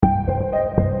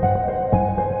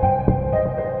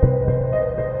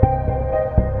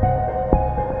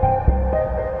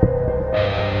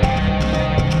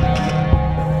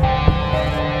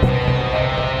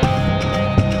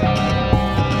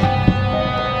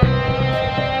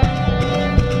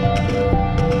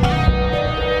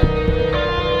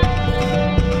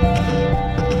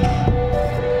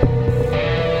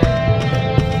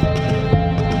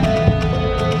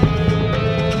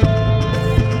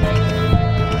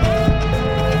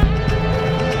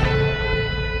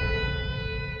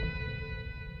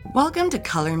Welcome to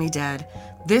Color Me Dead.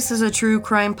 This is a true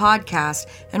crime podcast,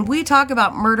 and we talk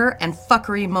about murder and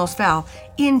fuckery most foul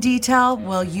in detail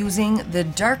while using the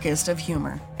darkest of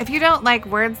humor. If you don't like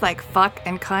words like fuck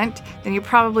and cunt, then you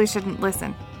probably shouldn't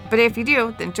listen. But if you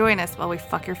do, then join us while we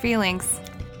fuck your feelings.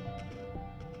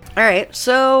 All right,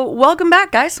 so welcome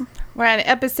back, guys. We're on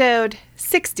episode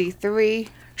 63.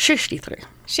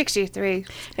 63.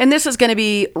 And this is going to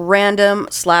be random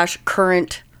 /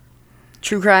 current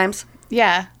true crimes.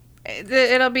 Yeah.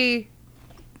 It'll be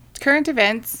current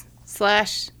events /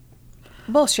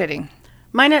 bullshitting.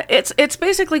 Mine, it's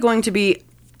basically going to be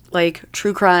like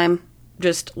true crime,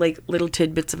 just like little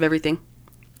tidbits of everything.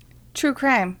 True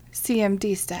crime,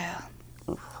 CMD style.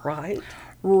 Right.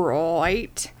 We're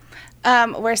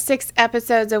 6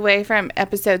 episodes away from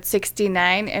episode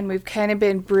 69, and we've kind of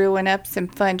been brewing up some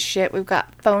fun shit. We've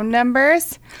got phone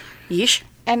numbers. Yeesh.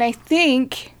 And I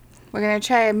think we're going to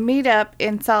try a meetup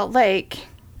in Salt Lake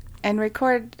and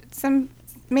record some,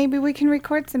 maybe we can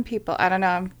record some people. I don't know.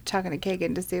 I'm talking to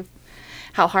Kagan to see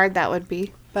how hard that would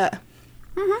be. But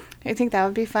I think that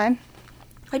would be fun.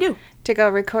 I do. To go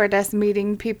record us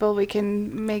meeting people. We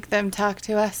can make them talk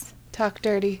to us. Talk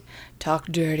dirty. Talk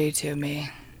dirty to me.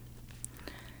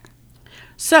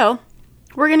 So,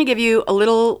 we're going to give you a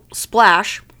little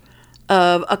splash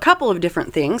of a couple of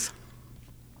different things.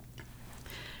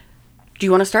 Do you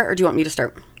want to start, or do you want me to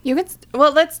start? You can.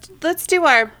 Well, let's do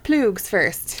our plugs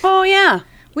first. Oh, yeah.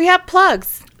 We have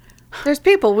plugs. There's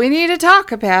people we need to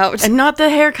talk about. And not the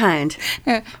hair kind.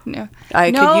 No.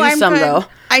 I could use some, though.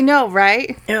 I know,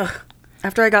 right? Ugh.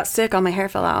 After I got sick, all my hair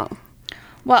fell out.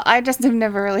 Well, I just have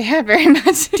never really had very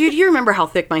much. Dude, you remember how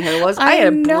thick my hair was? I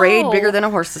had a braid bigger than a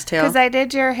horse's tail. Because I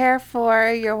did your hair for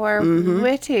your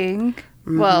wedding.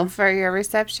 Well, for your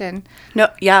reception. No,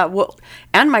 yeah, well,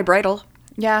 and my bridal.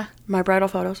 Yeah. My bridal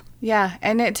photos. Yeah,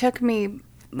 and it took me,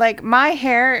 like, my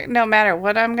hair, no matter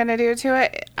what I'm going to do to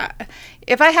it,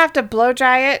 if I have to blow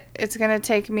dry it, it's going to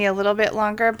take me a little bit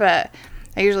longer, but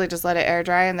I usually just let it air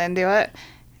dry and then do it.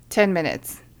 10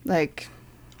 minutes. Like,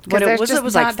 what it was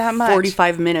like that much.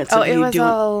 45 minutes of you doing. It was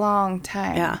a long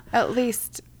time. Yeah. At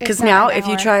least. Because now,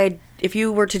 if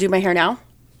you were to do my hair now,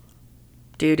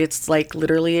 dude, it's like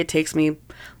literally it takes me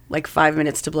like 5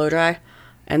 minutes to blow dry,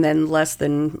 and then less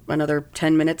than another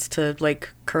 10 minutes to like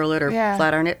curl it or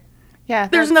flat iron it. Yeah.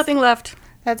 There's nothing left.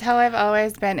 That's how I've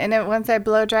always been. And once I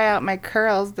blow dry out my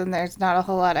curls, then there's not a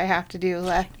whole lot I have to do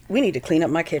left. We need to clean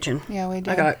up my kitchen. Yeah, we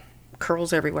do. I got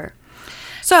curls everywhere.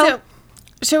 So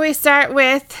shall we start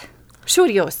with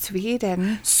Studio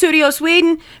Sweden? Studio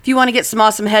Sweden. If you want to get some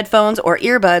awesome headphones or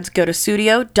earbuds, go to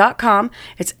sudio.com.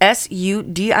 It's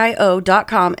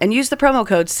SUDIO.com and use the promo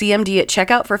code CMD at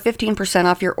checkout for 15%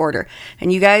 off your order.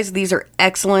 And you guys, these are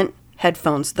excellent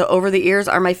headphones. The over-the-ears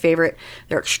are my favorite.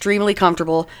 They're extremely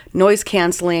comfortable, noise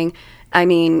canceling. I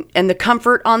mean, and the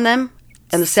comfort on them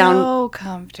and the sound.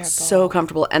 So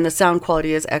comfortable. And the sound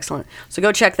quality is excellent. So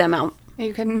go check them out.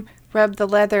 You can rub the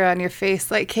leather on your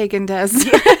face like Kagan does.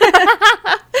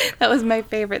 That was my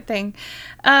favorite thing.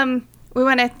 We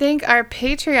want to thank our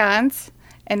Patreons.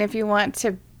 And if you want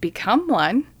to become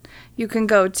one, you can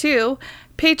go to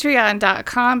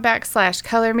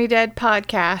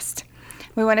patreon.com/colormedeadpodcast.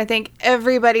 We want to thank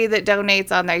everybody that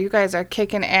donates on there. You guys are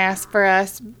kicking ass for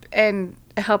us and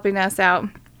helping us out.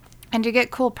 And you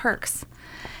get cool perks.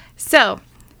 So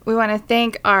we want to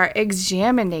thank our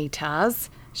examinators.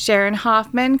 Sharon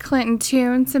Hoffman, Clinton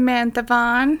Toon, Samantha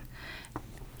Vaughn.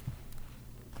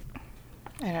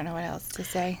 I don't know what else to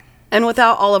say. And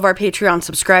without all of our Patreon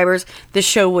subscribers, this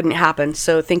show wouldn't happen.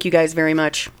 So thank you guys very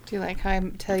much. Do you like how I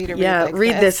tell you to read Yeah,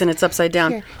 read this and it's upside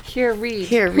down. Here, read.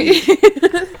 Here, read.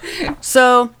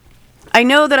 So, I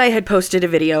know that I had posted a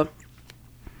video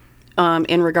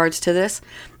in regards to this,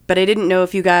 but I didn't know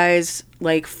if you guys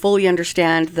like fully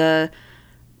understand the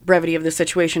brevity of the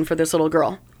situation for this little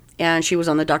girl. And she was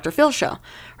on the Dr. Phil show.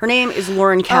 Her name is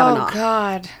Lauren Kavanaugh. Oh,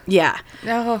 God. Yeah.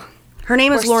 No. Her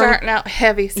name is Lauren. We're starting out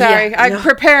heavy. Sorry. Yeah, I'm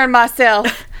preparing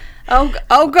myself.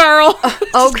 Oh, girl.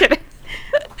 Oh, kidding.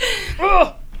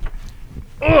 Oh,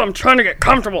 I'm trying to get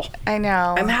comfortable. I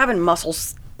know. I'm having muscle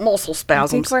spasms. I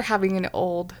think we're having an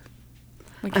old.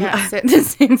 We can't sit in the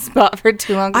same spot for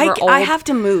too long. We're old. I have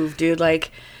to move, dude.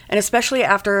 Like, and especially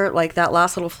after like that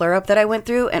last little flare up that I went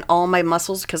through, and all my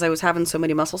muscles, because I was having so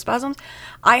many muscle spasms,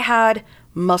 I had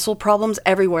muscle problems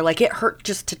everywhere. Like, it hurt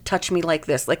just to touch me like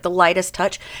this, like the lightest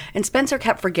touch. And Spencer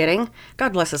kept forgetting,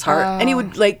 God bless his heart, and he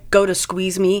would like go to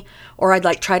squeeze me, or I'd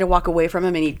like try to walk away from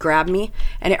him and he'd grab me,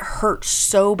 and it hurt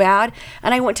so bad.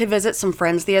 And I went to visit some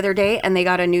friends the other day, and they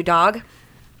got a new dog.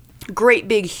 great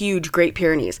big huge Great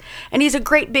Pyrenees, and he's a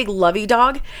great big lovey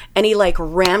dog, and he like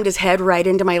rammed his head right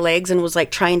into my legs and was like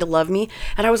trying to love me,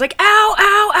 and I was like, ow,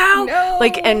 ow, ow. No.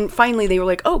 Like, and finally they were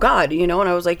like, oh God, you know, and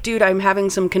I was like, dude, I'm having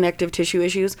some connective tissue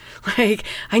issues, like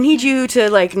I need you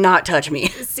to like not touch me.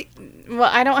 See, well,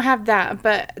 I don't have that,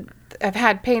 but I've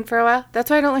had pain for a while. That's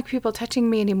why I don't like people touching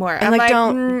me anymore. And like,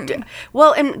 don't.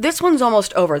 Well, and this one's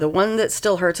almost over. The one that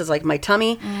still hurts is like my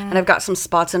tummy, and I've got some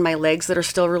spots in my legs that are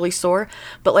still really sore.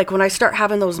 But like when I start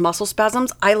having those muscle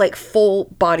spasms, I like full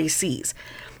body seize.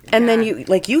 And then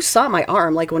you saw my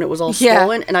arm like when it was all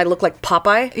swollen, and I look like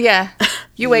Popeye. Yeah.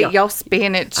 You ate your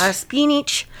spinach.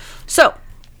 Spinach. So.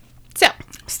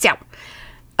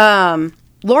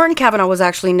 Lauren Kavanaugh was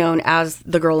actually known as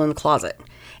the girl in the closet.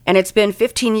 And it's been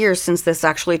 15 years since this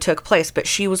actually took place, but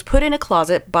she was put in a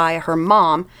closet by her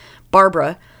mom,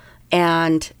 Barbara,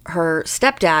 and her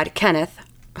stepdad, Kenneth,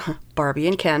 Barbie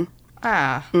and Ken.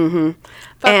 Ah. Mm-hmm.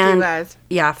 Fuck you guys.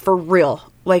 Yeah, for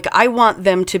real. Like, I want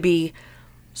them to be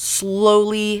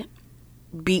slowly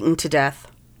beaten to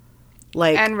death.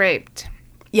 Like, And raped.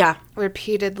 Yeah.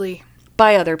 Repeatedly.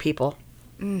 By other people.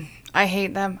 I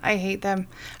hate them.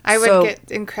 I would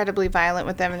get incredibly violent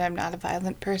with them, and I'm not a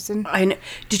violent person. I know.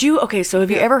 Okay, so have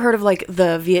you ever heard of, like,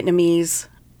 the Vietnamese,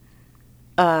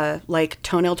 like,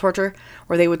 toenail torture?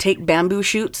 Where they would take bamboo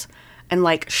shoots and,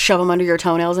 like, shove them under your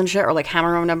toenails and shit? Or, like,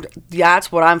 hammer them under...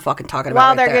 That's what I'm fucking talking about While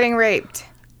right they're there. getting raped.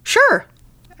 Sure.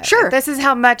 This is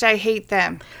how much I hate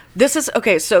them.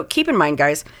 Okay, so keep in mind,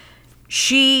 guys,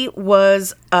 she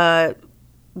was,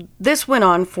 this went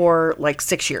on for like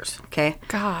 6 years, okay?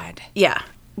 God. Yeah.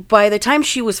 By the time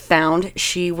she was found,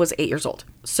 she was 8 years old.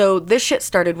 So this shit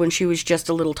started when she was just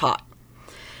a little tot.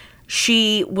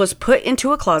 She was put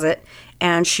into a closet,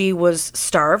 and she was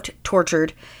starved,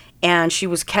 tortured, and she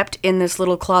was kept in this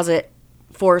little closet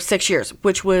for 6 years,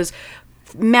 which was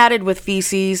matted with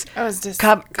feces,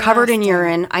 covered in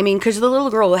urine. I mean, because the little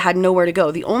girl had nowhere to go.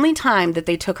 The only time that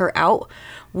they took her out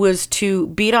was to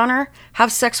beat on her, have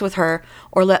sex with her,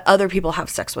 or let other people have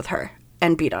sex with her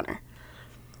and beat on her.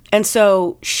 And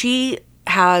so she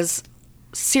has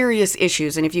serious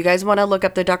issues. And if you guys want to look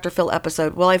up the Dr. Phil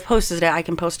episode, well, I've posted it. I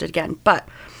can post it again. But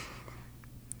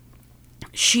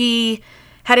she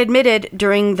had admitted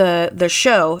during the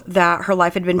show that her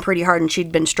life had been pretty hard, and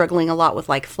she'd been struggling a lot with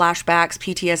like flashbacks,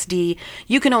 PTSD.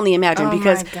 You can only imagine,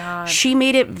 because she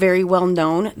made it very well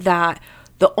known that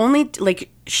the only, like,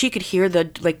 she could hear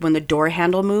when the door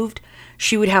handle moved,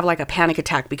 she would have like a panic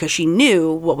attack because she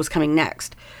knew what was coming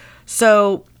next.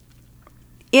 So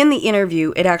in the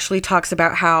interview, it actually talks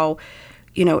about how,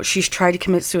 you know, she's tried to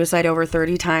commit suicide over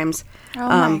 30 times. Oh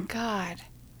my God.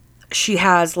 She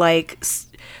has like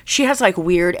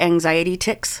weird anxiety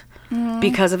tics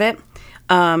because of it.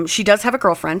 She does have a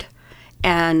girlfriend,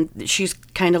 and she's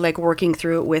kind of like working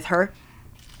through it with her.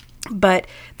 But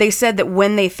they said that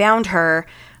when they found her,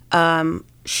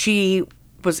 she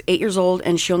was 8 years old,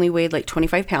 and she only weighed like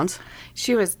 25 pounds.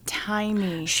 She was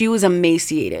tiny. She was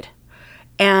emaciated.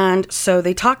 And so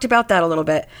they talked about that a little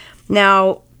bit.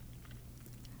 Now,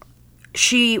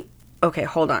 okay,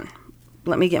 hold on.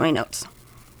 Let me get my notes.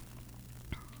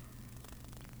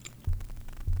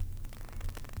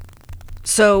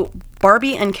 So,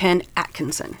 Barbie and Ken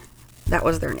Atkinson. That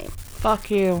was their name.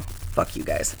 Fuck you. Fuck you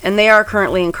guys. And they are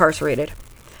currently incarcerated.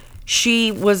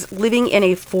 She was living in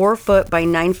a 4-foot by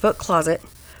 9-foot closet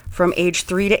from age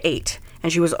 3 to 8.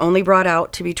 And she was only brought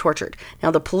out to be tortured.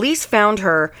 Now, the police found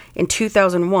her in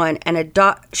 2001 and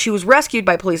she was rescued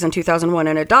by police in 2001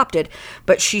 and adopted,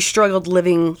 but she struggled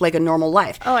living like a normal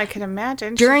life. Oh, I can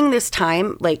imagine. During this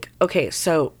time, like, okay,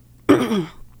 so,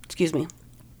 excuse me.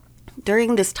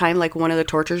 During this time, like, one of the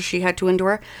tortures she had to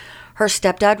endure, her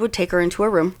stepdad would take her into a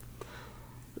room,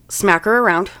 smack her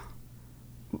around,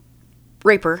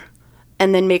 rape her,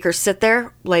 and then make her sit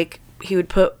there. Like, he would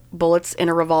put bullets in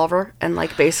a revolver and,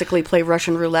 like, basically play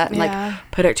Russian roulette and, like,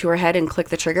 put it to her head and click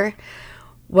the trigger.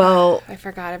 Well, I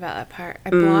forgot about that part. I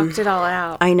blocked it all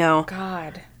out. I know.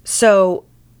 God. So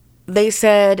they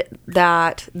said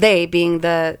that they, being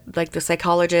the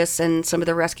psychologists and some of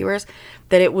the rescuers,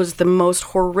 that it was the most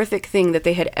horrific thing that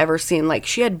they had ever seen. Like,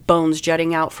 she had bones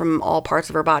jutting out from all parts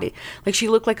of her body. Like, she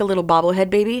looked like a little bobblehead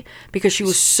baby because she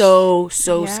was so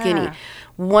skinny.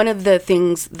 One of the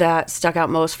things that stuck out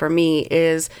most for me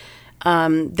is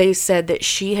they said that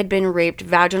she had been raped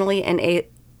vaginally and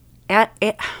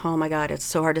oh my God, it's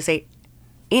so hard to say,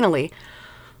 anally,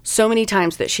 so many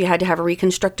times that she had to have a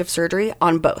reconstructive surgery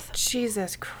on both.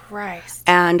 Jesus Christ.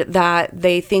 And that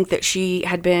they think that she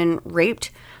had been raped,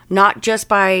 not just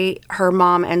by her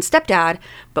mom and stepdad,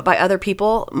 but by other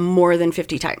people more than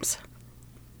 50 times.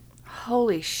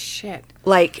 Holy shit.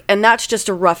 Like, and that's just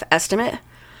a rough estimate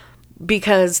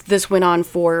because this went on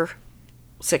for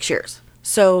 6 years.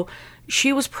 So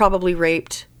she was probably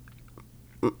raped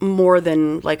more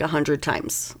than like 100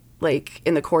 times, like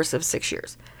in the course of 6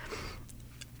 years.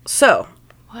 So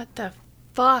What the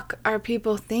fuck are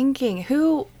people thinking?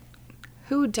 Who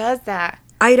does that?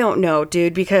 I don't know,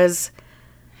 dude, because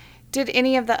Did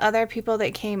any of the other people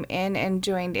that came in and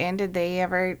joined in, did they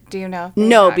ever, do you know? If they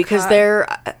no, got because caught? they're,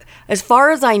 as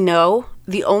far as I know,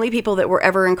 the only people that were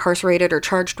ever incarcerated or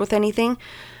charged with anything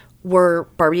were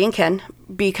Barbie and Ken,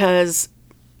 because,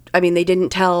 I mean, they didn't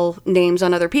tell names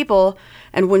on other people,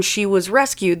 and when she was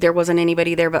rescued, there wasn't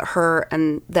anybody there but her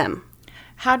and them.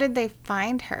 How did they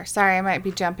find her? Sorry, I might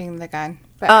be jumping the gun.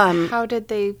 But how did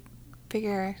they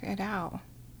figure it out?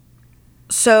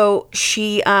 So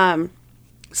she,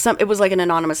 it was like an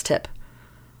anonymous tip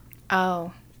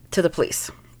Oh. to the police.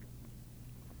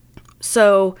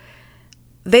 So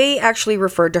they actually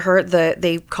referred to her,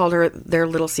 they called her their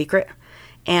little secret,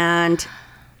 and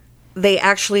they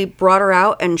actually brought her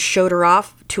out and showed her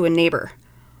off to a neighbor.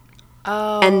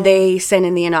 Oh. And they sent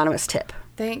in the anonymous tip.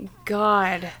 Thank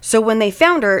God. So when they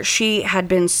found her, she had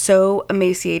been so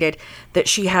emaciated that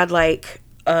she had like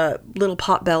a little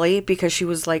pot belly because she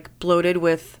was like bloated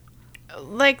with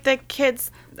Like the kids.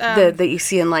 that you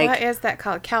see in like, What is that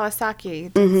called?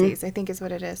 Kawasaki disease, I think is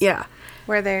what it is. yeah.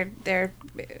 Where their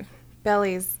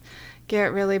bellies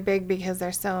get really big because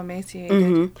they're so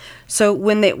emaciated. So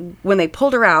when they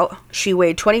pulled her out, she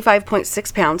weighed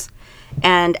 25.6 pounds,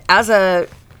 and as an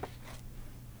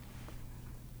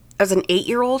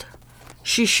 8-year-old,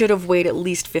 she should have weighed at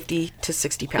least 50 to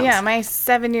 60 pounds. Yeah, my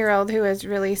 7-year-old who is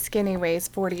really skinny weighs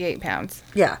 48 pounds.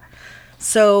 Yeah.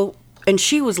 So, and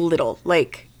she was little,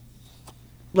 like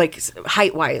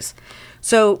height-wise.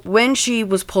 So when she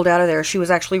was pulled out of there, she was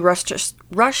actually rushed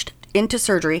into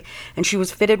surgery, and she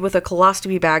was fitted with a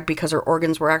colostomy bag because her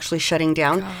organs were actually shutting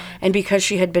down. God. And because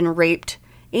she had been raped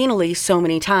anally so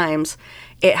many times,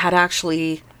 it had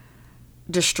actually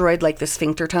destroyed like the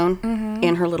sphincter tone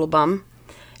in her little bum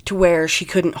to where she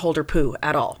couldn't hold her poo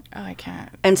at all. Oh, I can't.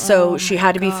 And so she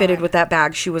had to be fitted with that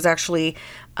bag. She was actually,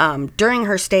 during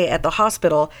her stay at the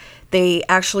hospital, they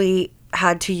actually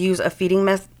had to use a feeding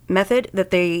method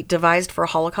that they devised for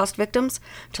Holocaust victims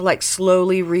to like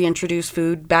slowly reintroduce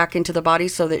food back into the body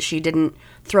so that she didn't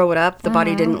throw it up. The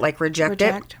body didn't like reject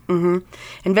it.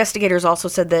 Investigators also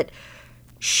said that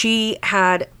she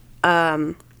had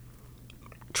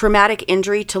traumatic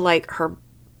injury to like her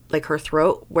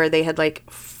throat, where they had like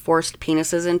forced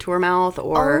penises into her mouth,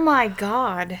 or Oh my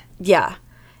God. yeah.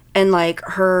 And like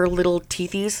her little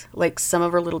teethies, like some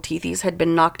of her little teethies had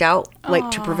been knocked out,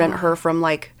 like to prevent her from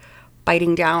like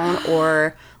biting down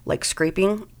or like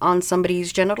scraping on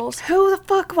somebody's genitals. Who the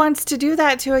fuck wants to do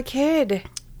that to a kid?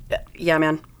 Yeah,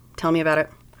 man. Tell me about it.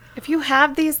 If you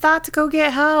have these thoughts, go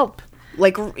get help.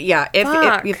 Like, yeah,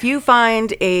 if you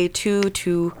find if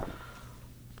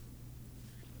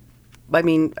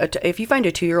you find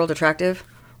a 2-year-old attractive,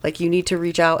 like you need to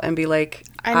reach out and be like,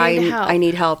 I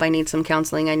need help. I need some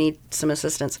counseling. I need some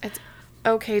assistance. It's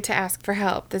okay to ask for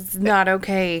help. This is not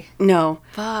okay. No.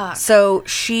 Fuck. So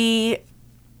she's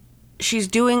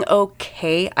doing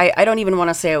okay. I don't even want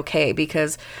to say okay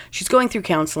because she's going through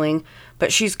counseling,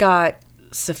 but she's got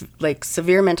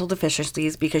severe mental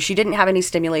deficiencies because she didn't have any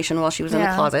stimulation while she was in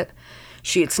the closet.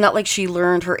 It's not like she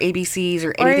learned her ABCs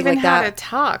or anything or even like that. how to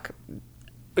talk.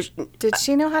 Did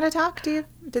she know how to talk? Did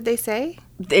they say?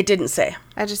 It didn't say.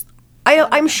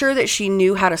 I'm sure that she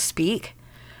knew how to speak,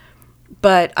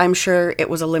 but I'm sure it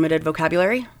was a limited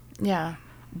vocabulary. Yeah.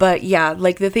 But yeah,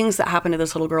 like the things that happen to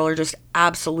this little girl are just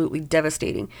absolutely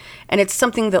devastating. And it's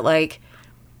something that like,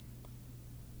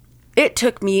 it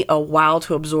took me a while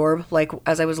to absorb, like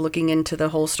as I was looking into the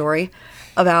whole story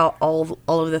about all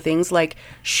of the things. Like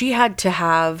she had to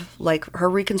have like her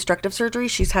reconstructive surgery.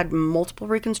 She's had multiple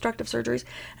reconstructive surgeries,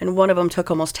 and one of them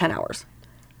took almost 10 hours.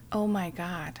 Oh my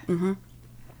God.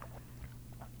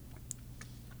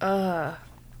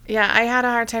 Yeah, I had a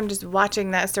hard time just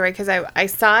watching that story because I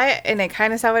saw it and I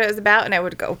kind of saw what it was about, and I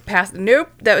would go past, nope,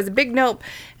 that was a big nope.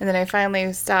 And then I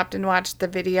finally stopped and watched the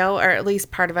video, or at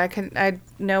least part of it.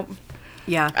 Nope.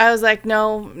 Yeah. I was like,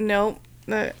 nope.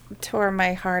 It tore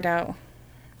my heart out.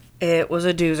 It was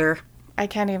a doozer. I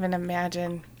can't even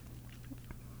imagine.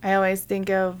 I always think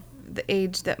of the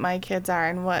age that my kids are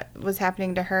and what was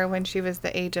happening to her when she was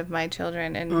the age of my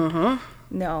children. And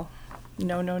no.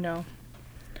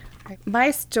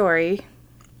 My story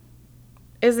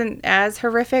isn't as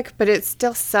horrific, but it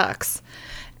still sucks.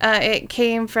 It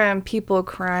came from People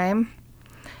Crime.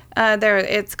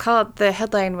 The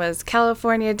headline was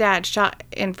California Dad Shot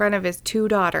in Front of His 2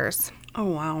 Daughters. Oh,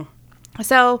 wow.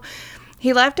 So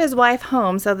he left his wife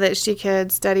home so that she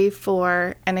could study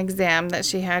for an exam that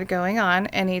she had going on.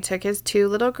 And he took his 2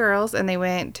 little girls and they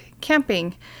went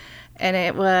camping. And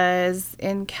it was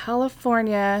in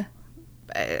California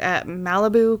at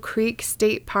Malibu Creek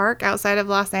State Park outside of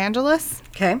Los Angeles.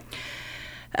 Okay.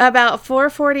 About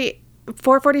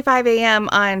 4:45 a.m.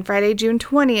 on Friday, June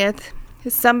 20th,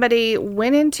 somebody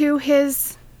went into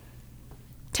his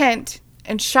tent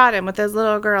and shot him with his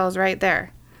little girls right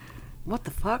there. What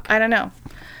the fuck? I don't know.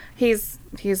 He's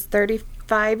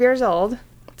 35 years old,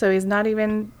 so he's not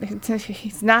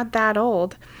that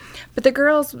old. But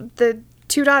the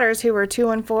 2 daughters who were 2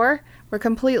 and 4 were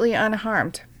completely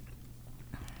unharmed.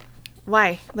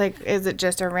 Why? Like, is it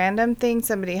just a random thing?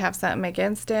 Somebody have something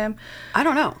against him? I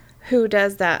don't know. Who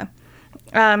does that?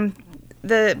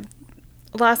 The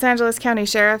Los Angeles County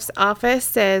Sheriff's Office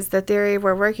says the theory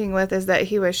we're working with is that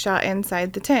he was shot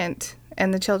inside the tent,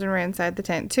 and the children were inside the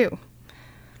tent too.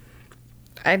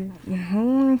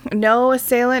 No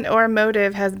assailant or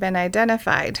motive has been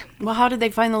identified. Well, how did they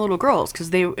find the little girls?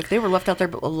 Because if they were left out there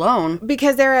alone.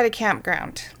 Because they're at a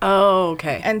campground. Oh,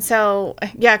 okay. And so,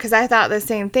 yeah, because I thought the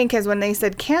same thing. Because when they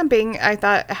said camping, I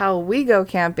thought how we go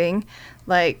camping,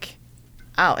 like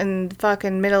out in the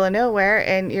fucking middle of nowhere,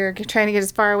 and you're trying to get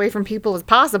as far away from people as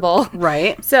possible.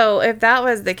 Right. So if that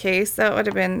was the case, that would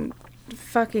have been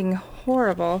fucking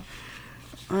horrible.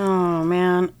 Oh,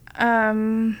 man.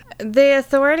 The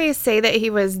authorities say that he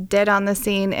was dead on the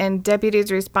scene, and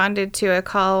deputies responded to a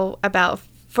call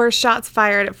for shots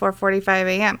fired at 4:45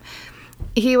 a.m.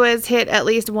 He was hit at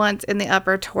least once in the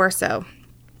upper torso.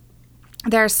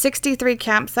 There are 63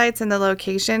 campsites in the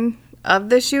location of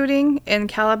the shooting in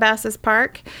Calabasas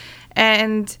Park,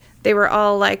 and they were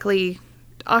all likely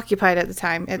occupied at the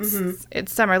time.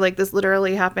 It's summer. Like, this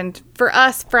literally happened for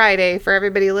us Friday. For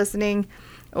everybody listening,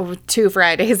 2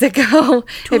 Fridays ago.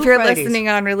 If you're listening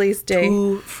on release day.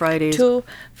 2 Fridays. 2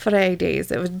 Fridays.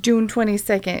 It was June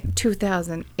 22nd,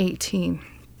 2018.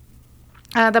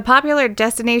 The popular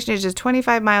destination is just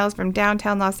 25 miles from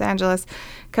downtown Los Angeles,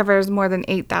 covers more than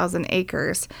 8,000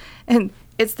 acres. And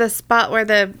it's the spot where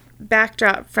the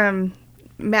backdrop from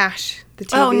MASH, the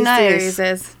TV series,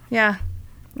 is. Yeah.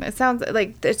 It sounds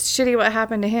like it's shitty what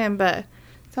happened to him, but it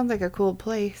sounds like a cool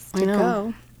place to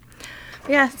go.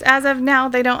 Yes, as of now,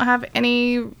 they don't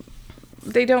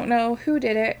know who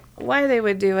did it, why they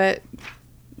would do it.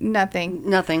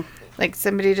 Nothing. Like,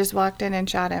 somebody just walked in and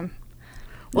shot him.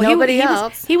 Well, Nobody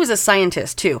else. He was a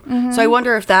scientist, too. Mm-hmm. So I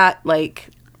wonder if that, like...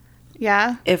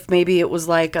 Yeah? If maybe it was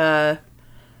like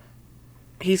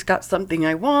he's got something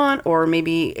I want, or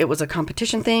maybe it was a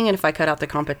competition thing, and if I cut out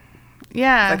the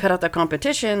Yeah. If I cut out the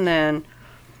competition, then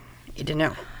you didn't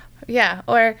know. Yeah,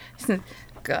 or...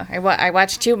 I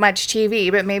watched too much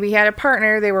TV, but maybe he had a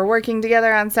partner. They were working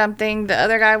together on something. The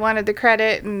other guy wanted the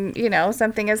credit, and,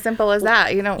 something as simple as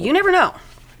that. You never know.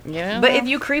 Yeah. But if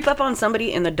you creep up on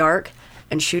somebody in the dark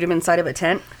and shoot him inside of a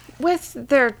tent... with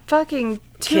their fucking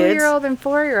 2-year-old and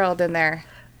 4-year-old in there.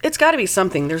 It's got to be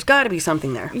something. There's got to be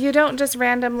something there. You don't just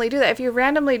randomly do that. If you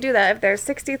randomly do that, if there's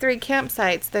 63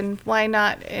 campsites, then why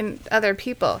not in other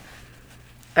people?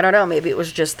 I don't know. Maybe it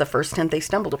was just the first tent they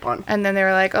stumbled upon. And then they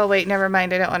were like, oh, wait, never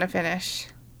mind. I don't want to finish.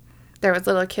 There was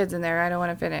little kids in there. I don't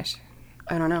want to finish.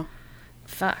 I don't know.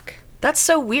 Fuck. That's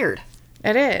so weird.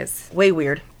 It is. Way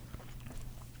weird.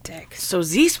 Dick. So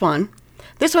this one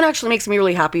actually makes me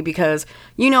really happy because,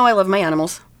 I love my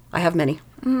animals. I have many.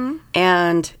 Mm-hmm.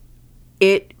 And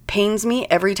it pains me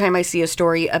every time I see a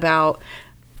story about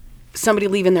somebody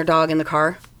leaving their dog in the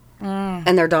car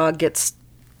and their dog gets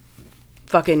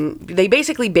they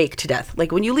basically bake to death.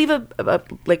 Like when you leave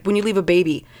a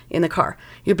baby in the car,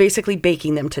 you're basically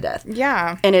baking them to death.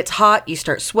 Yeah. And it's hot, you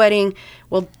start sweating.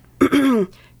 Well,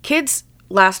 kids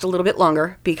last a little bit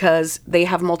longer because they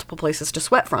have multiple places to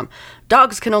sweat from.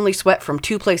 Dogs can only sweat from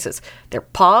 2 places, their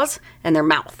paws and their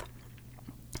mouth.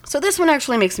 So this one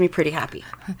actually makes me pretty happy.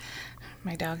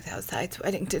 My dog's outside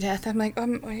sweating to death. I'm like,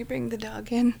 will you bring the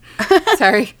dog in?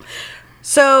 Sorry.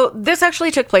 So this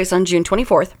actually took place on June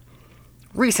 24th.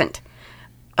 Recent.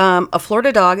 A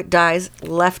Florida dog dies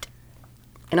left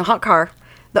in a hot car.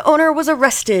 The owner was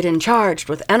arrested and charged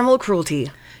with animal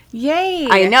cruelty. Yay!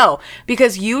 I know,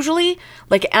 because usually,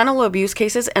 like animal abuse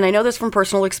cases, and I know this from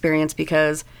personal experience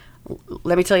because,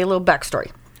 let me tell you a little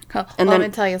backstory. Oh, and let me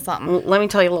tell you something. Let me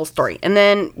tell you a little story, and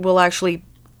then I'll actually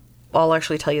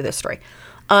tell you this story.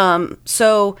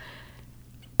 So,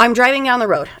 I'm driving down the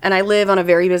road, and I live on a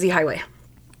very busy highway.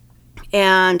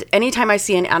 And anytime I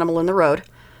see an animal in the road,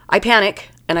 I panic,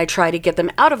 and I try to get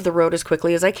them out of the road as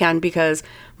quickly as I can because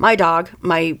my dog,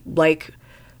 the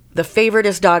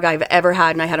favoriteest dog I've ever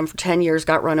had, and I had him for 10 years,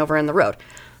 got run over in the road.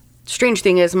 Strange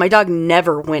thing is, my dog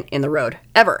never went in the road,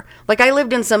 ever. Like, I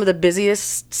lived in some of the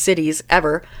busiest cities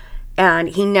ever, and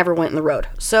he never went in the road.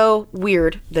 So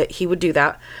weird that he would do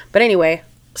that. But anyway,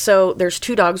 so there's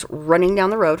 2 dogs running down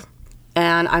the road,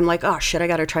 and I'm like, oh shit, I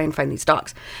gotta try and find these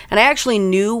dogs. And I actually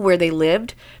knew where they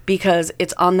lived because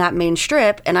it's on that main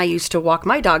strip, and I used to walk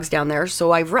my dogs down there,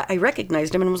 so I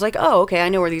recognized them and was like, oh, okay, I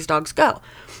know where these dogs go.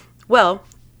 Well,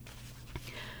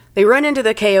 they run into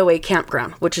the KOA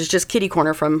campground, which is just kitty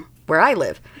corner from where I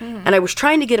live. And I was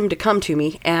trying to get him to come to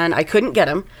me, and I couldn't get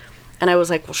him. And I was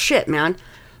like, well, shit, man.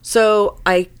 So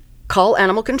I call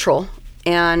animal control,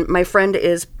 and my friend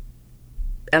is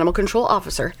animal control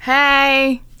officer.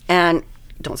 Hey. And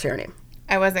don't say her name.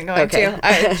 I wasn't going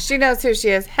to. She knows who she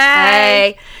is.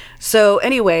 Hey. So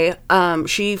anyway,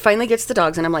 she finally gets the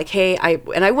dogs, and I'm like, hey, I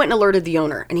went and alerted the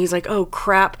owner, and he's like, oh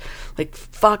crap, like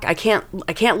fuck, I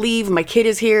can't leave. My kid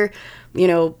is here, you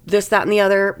know, this, that, and the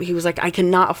other. He was like, I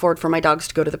cannot afford for my dogs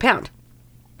to go to the pound.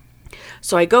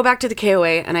 So I go back to the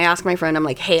KOA and I ask my friend, I'm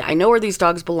like, hey, I know where these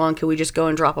dogs belong. Can we just go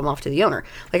and drop them off to the owner?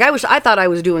 Like, I thought I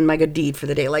was doing my good deed for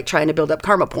the day, like trying to build up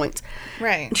karma points.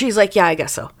 Right. And she's like, yeah, I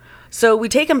guess so. So we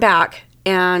take him back,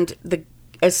 and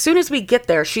as soon as we get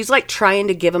there, she's like trying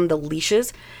to give him the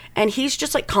leashes, and he's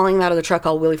just like calling him out of the truck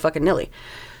all willy fucking nilly.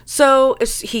 So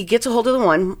he gets a hold of the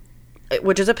one,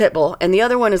 which is a pit bull, and the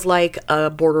other one is like a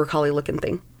border collie looking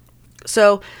thing.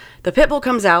 So the pit bull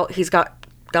comes out, he's got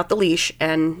the leash,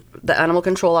 and the animal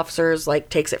control officer is like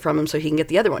takes it from him so he can get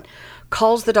the other one.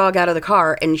 Calls the dog out of the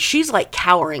car, and she's like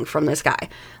cowering from this guy,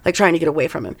 like trying to get away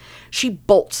from him. She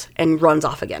bolts and runs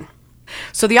off again.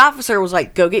 So the officer was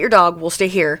like, go get your dog, we'll stay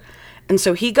here. And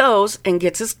so he goes and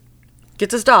gets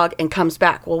his dog and comes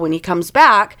back. Well, when he comes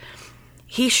back,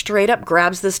 he straight up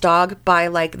grabs this dog by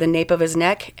like the nape of his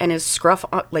neck and his scruff,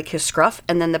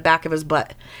 and then the back of his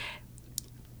butt.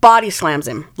 Body slams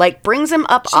him, like brings him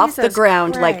up off the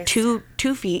ground, Christ. like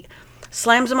two feet,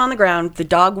 slams him on the ground. The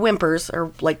dog whimpers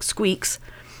or like squeaks,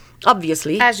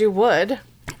 obviously. As you would.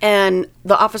 And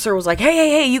the officer was like,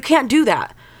 hey, you can't do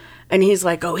that. And he's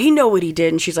like, oh, he know what he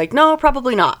did. And she's like, no,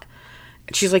 probably not.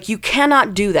 And she's like, you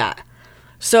cannot do that.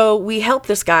 So we help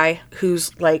this guy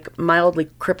who's like mildly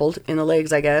crippled in the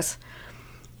legs, I guess,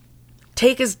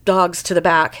 take his dogs to the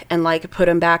back and like put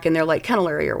him back in their like kennel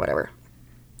area or whatever.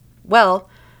 Well,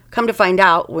 come to find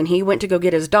out, when he went to go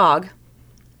get his dog,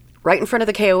 right in front of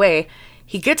the KOA,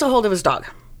 he gets a hold of his dog,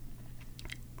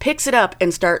 picks it up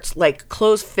and starts like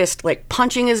closed fist, like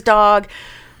punching his dog,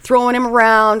 throwing him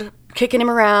around, kicking him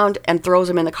around, and throws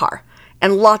him in the car.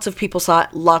 And lots of people saw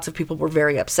it. Lots of people were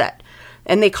very upset.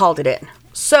 And they called it in.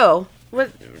 So...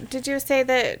 What did you say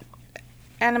that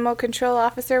animal control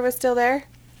officer was still there?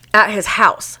 At his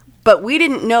house. But we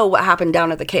didn't know what happened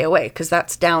down at the KOA, because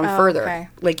that's down further. Okay.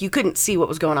 Like, you couldn't see what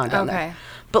was going on down there.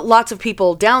 But lots of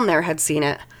people down there had seen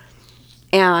it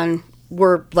and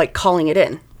were, like, calling it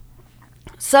in.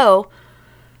 So...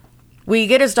 we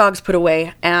get his dogs put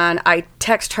away, and I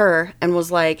text her and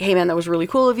was like, hey, man, that was really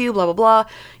cool of you, blah, blah, blah.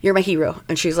 You're my hero.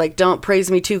 And she's like, don't praise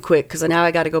me too quick, because now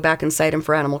I got to go back and cite him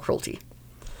for animal cruelty.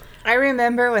 I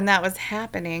remember when that was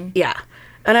happening. Yeah.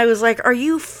 And I was like, are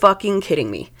you fucking kidding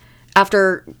me?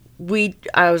 After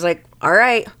I was like, all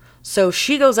right. So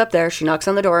she goes up there, she knocks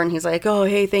on the door, and he's like, oh,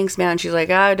 hey, thanks, man. She's like,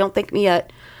 don't thank me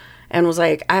yet. And was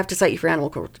like, I have to cite you for animal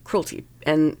cruelty,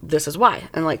 and this is why.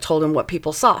 And, like, told him what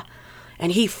people saw.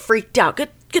 And he freaked out.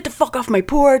 Get the fuck off my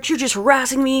porch. You're just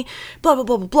harassing me. Blah, blah,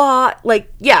 blah, blah, blah.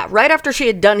 Like, yeah, right after she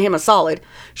had done him a solid,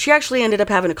 she actually ended up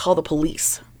having to call the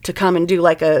police to come and do,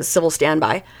 like, a civil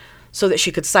standby so that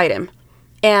she could cite him.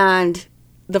 And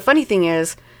the funny thing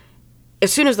is,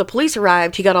 as soon as the police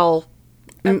arrived, he got all...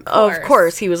 Of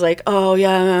course. He was like, oh,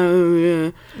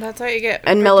 yeah. That's what you get.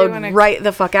 And mellowed right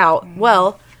the fuck out. Mm-hmm.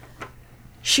 Well,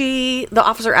 the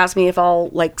officer asked me if I'll,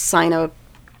 like, sign a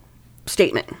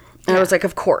statement. And I was like,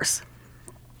 of course.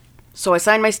 So I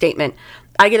signed my statement.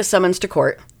 I get a summons to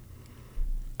court.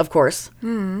 Of course.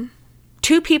 Mm.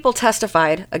 2 people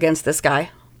testified against this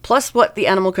guy, plus what the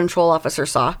animal control officer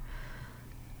saw.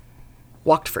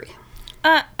 Walked free.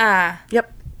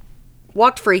 Yep.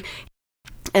 Walked free.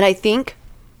 And I think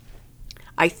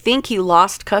he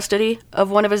lost custody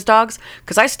of one of his dogs,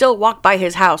 because I still walk by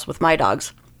his house with my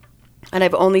dogs. And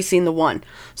I've only seen the one.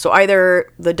 So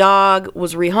either the dog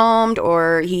was rehomed,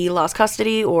 or he lost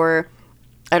custody, or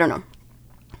I don't know.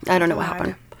 I don't know what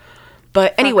happened.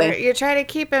 But anyway. You try to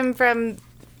keep him from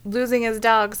losing his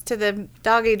dogs to the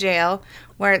doggy jail,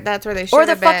 that's where they should have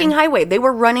been. Or the fucking highway. They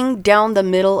were running down the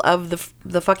middle of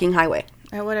the fucking highway.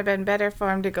 It would have been better for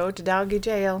him to go to doggy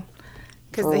jail.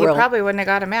 Because For he real. probably wouldn't have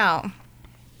got him out.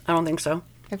 I don't think so.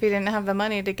 If he didn't have the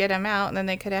money to get him out, and then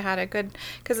they could have had a good...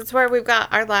 Because it's where we've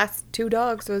got our last 2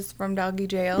 dogs was from doggy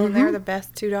jail, and they're the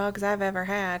best 2 dogs I've ever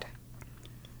had.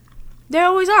 They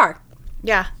always are.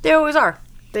 Yeah. They always are.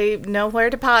 They know where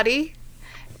to potty,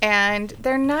 and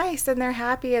they're nice, and they're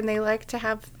happy, and they like to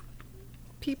have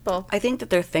people. I think that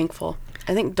they're thankful.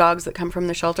 I think dogs that come from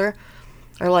the shelter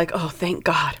are like, oh, thank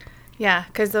God. Yeah,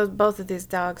 because both of these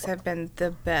dogs have been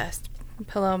the best.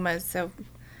 Paloma's so...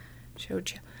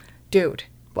 Showed you. Dude.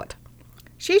 What?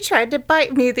 She tried to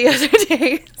bite me the other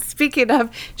day. Speaking of,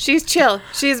 she's chill.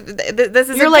 She's this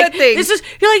is You're a like, good thing.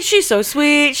 you're like, she's so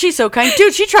sweet. She's so kind.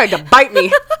 Dude, she tried to bite me.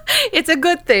 It's a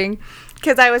good thing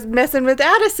because I was messing with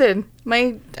Addison.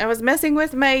 I was messing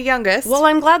with my youngest. Well,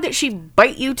 I'm glad that she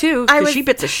bite you too, because she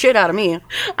bits the shit out of me.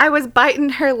 I was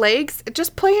biting her legs,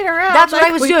 just playing around. That's what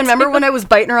I was doing. Remember when I was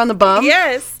biting her on the bum?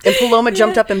 Yes. And Paloma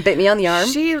jumped up and bit me on the arm?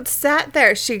 She sat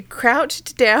there. She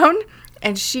crouched down.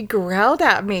 And she growled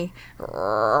at me.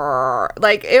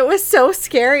 Like, it was so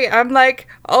scary. I'm like,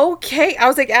 okay. I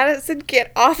was like, Addison,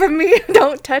 get off of me.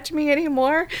 Don't touch me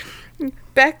anymore.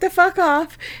 Back the fuck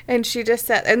off. And she just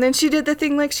sat. And then she did the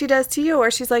thing like she does to you, where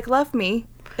she's like, love me.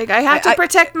 Like, I have to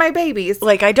protect my babies.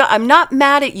 Like, I'm not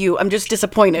mad at you. I'm just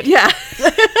disappointed. Yeah.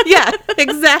 Yeah,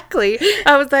 exactly.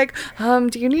 I was like,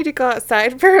 do you need to go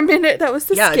outside for a minute? That was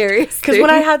the scariest thing. Because when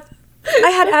I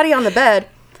had Addie on the bed,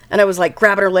 and I was like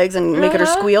grabbing her legs and making her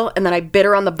squeal, and then I bit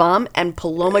her on the bum, and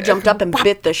Paloma jumped up and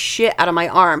bit the shit out of my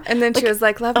arm. And then she was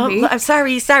like, love me. I'm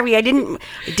sorry, I didn't,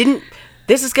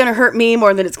 this is going to hurt me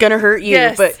more than it's going to hurt you.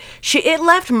 Yes. But it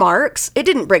left marks. It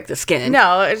didn't break the skin.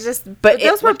 No, it's just, but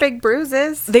those were big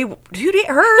bruises. Dude, it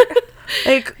hurt.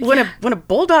 Like, when a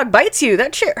bulldog bites you,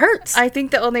 that shit hurts. I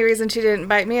think the only reason she didn't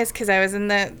bite me is because I was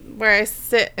where I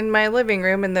sit in my living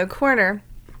room in the corner,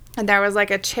 and there was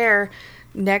like a chair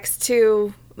next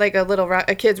to like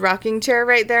a kid's rocking chair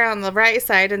right there on the right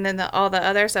side, and then all the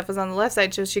other stuff was on the left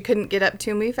side, so she couldn't get up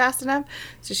to me fast enough,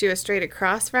 so she was straight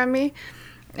across from me.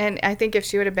 And I think if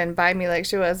she would have been by me like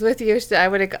she was with you, I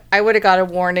would have got a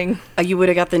warning. You would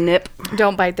have got the nip.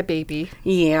 Don't bite the baby.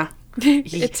 Yeah.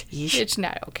 It's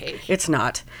not okay. It's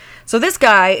not. So this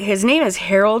guy, his name is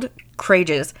Harold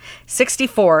Crages,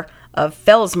 64, of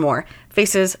Fellsmore,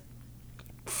 faces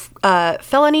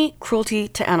felony cruelty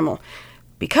to animal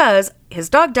because his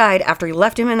dog died after he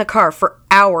left him in the car for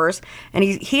hours, and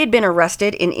he had been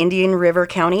arrested in Indian River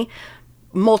County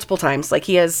multiple times. Like,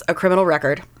 he has a criminal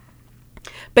record.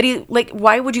 But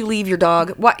why would you leave your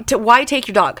dog? Why take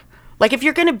your dog? Like, if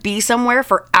you're going to be somewhere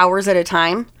for hours at a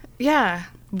time, yeah,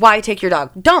 why take your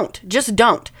dog? Just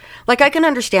don't. Like, I can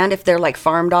understand if they're like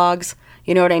farm dogs,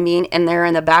 you know what I mean? And they're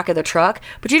in the back of the truck,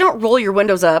 but you don't roll your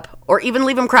windows up or even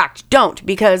leave them cracked. Don't,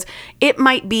 because it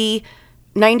might be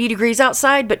 90 degrees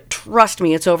outside, but trust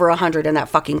me, it's over 100 in that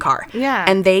fucking car. Yeah.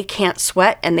 And they can't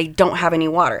sweat and they don't have any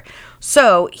water.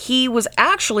 So he was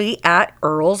actually at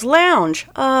Earl's Lounge.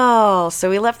 Oh,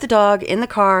 so he left the dog in the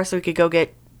car so he could go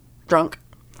get drunk.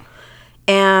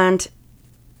 And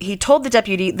he told the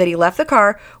deputy that he left the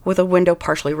car with a window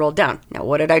partially rolled down. Now,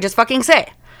 what did I just fucking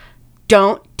say?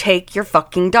 Don't take your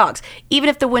fucking dogs. Even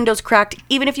if the window's cracked,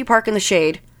 even if you park in the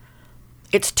shade,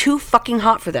 it's too fucking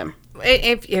hot for them.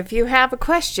 If you have a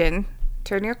question,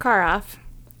 turn your car off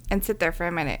and sit there for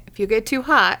a minute. If you get too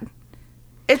hot,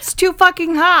 it's too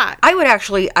fucking hot. I would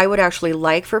actually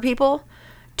like for people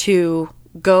to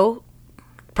go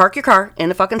park your car in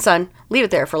the fucking sun, leave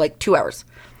it there for like 2 hours.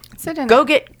 Sit in Go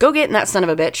get in that son of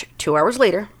a bitch 2 hours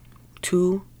later.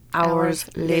 2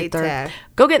 hours later.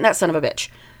 Go get in that son of a bitch.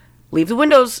 Leave the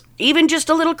windows even just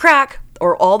a little crack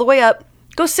or all the way up.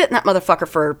 Go sit in that motherfucker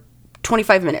for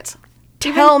 25 minutes.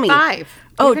 Tell me. 5.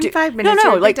 Oh, even 5 minutes.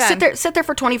 No, like sit there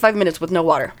for 25 minutes with no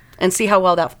water and see how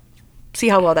well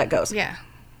that goes. Yeah.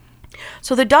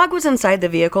 So the dog was inside the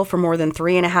vehicle for more than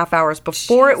 3.5 hours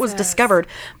before it was discovered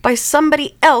by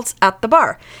somebody else at the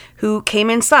bar, who came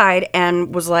inside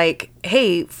and was like,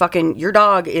 "Hey, fucking, your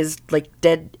dog is like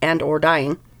dead and or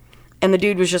dying," and the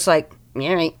dude was just like,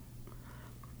 "Yeah, right."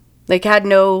 Like,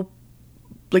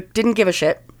 didn't give a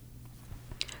shit.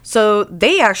 So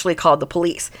they actually called the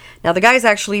police. Now, the guy's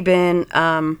actually been,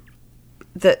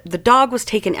 the dog was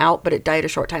taken out, but it died a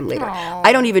short time later. Aww.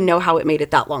 I don't even know how it made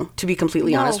it that long, to be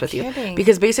completely honest with you.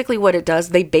 Because basically what it does,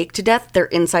 they bake to death, their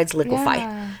insides liquefy,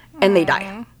 and they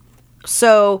die.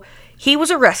 So he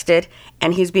was arrested,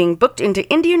 and he's being booked into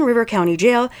Indian River County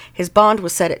Jail. His bond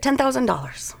was set at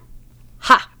 $10,000.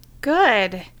 Ha!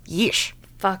 Good. Yeesh.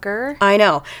 Fucker. I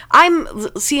know. I'm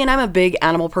a big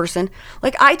animal person.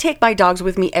 Like, I take my dogs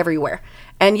with me everywhere.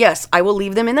 And yes, I will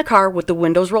leave them in the car with the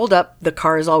windows rolled up. The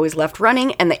car is always left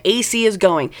running and the AC is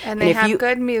going. And they have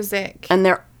good music. And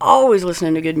they're always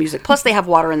listening to good music. Plus they have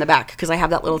water in the back because I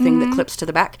have that little thing that clips to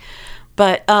the back.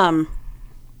 But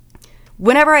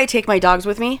whenever I take my dogs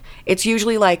with me, it's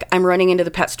usually like I'm running into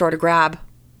the pet store to grab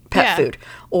pet food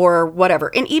or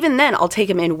whatever. And even then I'll take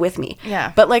them in with me.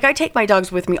 Yeah. But like I take my dogs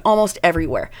with me almost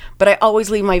everywhere, but I always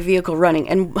leave my vehicle running.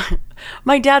 And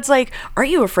my dad's like, "Are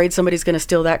you afraid somebody's going to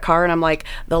steal that car?" And I'm like,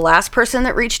 the last person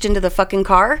that reached into the fucking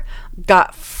car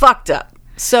got fucked up.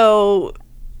 So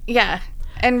yeah.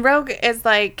 And Rogue is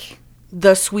like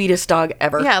the sweetest dog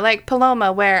ever. Yeah, like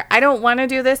Paloma, where I don't want to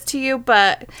do this to you,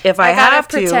 but if I have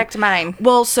gotta protect mine.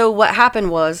 Well, so what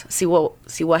happened was, see what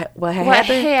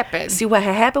happened? See what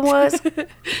happened was,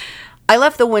 I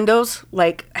left the windows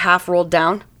like half rolled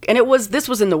down, and this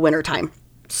was in the wintertime.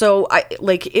 So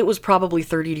it was probably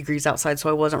 30 degrees outside, so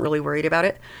I wasn't really worried about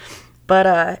it.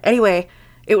 But anyway,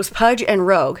 it was Pudge and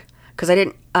Rogue, because I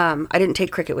didn't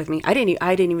take Cricket with me. I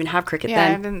didn't even have Cricket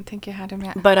then. Yeah, I didn't think you had him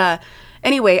yet. But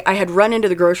anyway, I had run into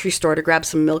the grocery store to grab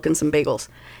some milk and some bagels.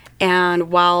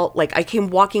 And while I came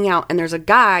walking out, and there's a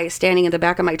guy standing in the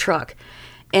back of my truck.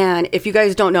 And if you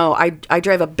guys don't know, I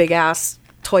drive a big ass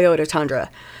Toyota Tundra,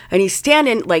 and he's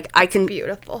standing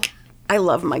Beautiful. I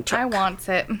love my truck. I want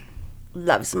it.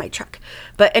 Loves my truck.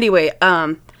 But anyway,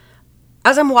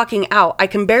 as I'm walking out, I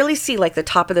can barely see the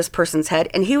top of this person's head,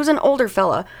 and he was an older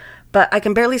fella. But I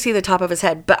can barely see the top of his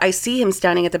head. But I see him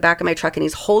standing at the back of my truck, and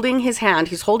he's holding his hand.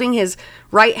 He's holding his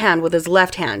right hand with his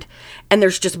left hand. And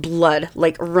there's just blood,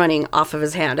 running off of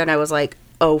his hand. And I was like,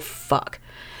 oh, fuck.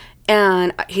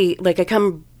 And I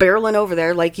come barreling over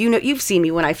there. You've seen me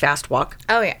when I fast walk.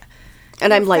 Oh, yeah.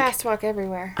 And I'm fast walk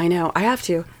everywhere. I know. I have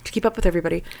to keep up with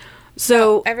everybody.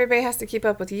 So everybody has to keep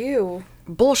up with you.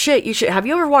 Bullshit. You should. Have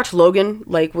you ever watched Logan?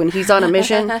 When he's on a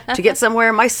mission to get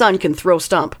somewhere? My son can throw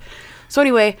stump. So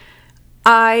anyway,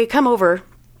 I come over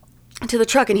to the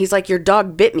truck, and he's like, "Your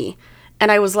dog bit me."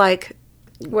 And I was like,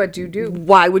 "What'd you do?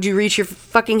 Why would you reach your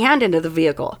fucking hand into the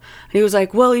vehicle?" And he was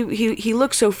like, "Well, he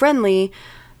looked so friendly.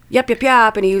 Yep, yep,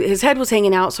 yep." And his head was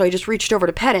hanging out, so I just reached over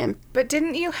to pet him. But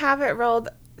didn't you have it rolled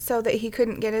so that he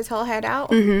couldn't get his whole head out?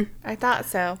 Mm-hmm. I thought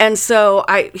so. And so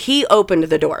he opened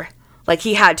the door.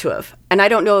 He had to have. And I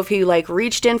don't know if he,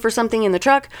 reached in for something in the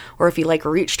truck, or if he,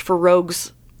 reached for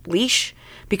Rogue's leash.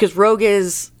 Because Rogue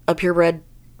is a purebred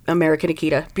American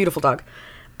Akita. Beautiful dog.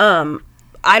 I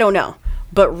don't know.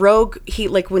 But Rogue,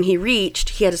 when he reached,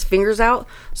 he had his fingers out.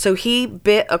 So he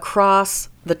bit across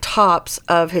the tops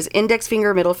of his index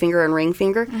finger, middle finger, and ring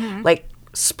finger. Mm-hmm.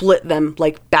 Split them,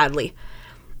 badly.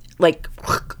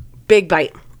 Big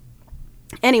bite.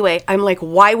 Anyway, I'm like,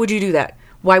 why would you do that?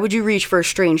 Why would you reach for a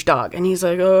strange dog? And he's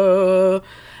like,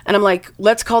 and I'm like,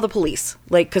 let's call the police.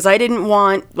 Because I didn't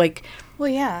want, Well,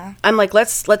 yeah. I'm like,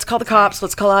 let's call the cops.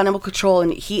 Let's call animal control.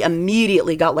 And he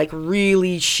immediately got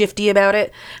really shifty about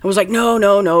it. And was like,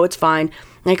 no, it's fine.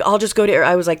 I'll just go to,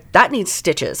 I was like, that needs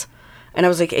stitches. And I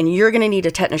was like, and you're going to need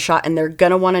a tetanus shot, and they're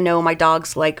going to want to know my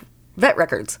dog's vet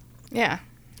records. Yeah.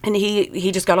 And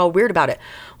he just got all weird about it.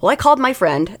 Well, I called my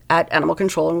friend at animal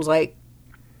control and was like,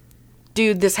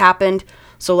 dude, this happened.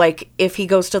 So, if he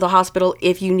goes to the hospital,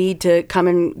 if you need to come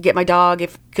and get my dog,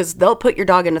 because they'll put your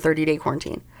dog in a 30-day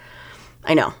quarantine.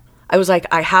 I know. I was like,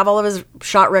 I have all of his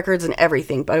shot records and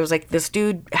everything. But I was like, this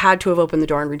dude had to have opened the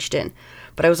door and reached in.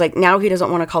 But I was like, now he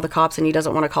doesn't want to call the cops, and he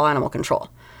doesn't want to call animal control.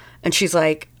 And she's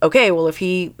like, okay, well, if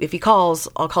he calls,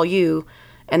 I'll call you,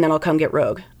 and then I'll come get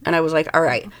Rogue. And I was like, all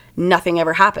right. Nothing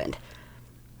ever happened.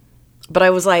 But I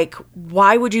was like,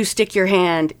 why would you stick your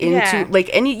hand into,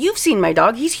 and you've seen my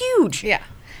dog. He's huge. Yeah.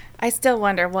 I still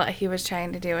wonder what he was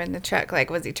trying to do in the truck.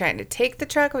 Was he trying to take the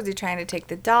truck? Was he trying to take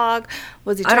the dog?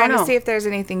 Was he trying to see if there's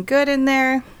anything good in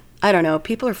there? I don't know.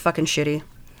 People are fucking shitty.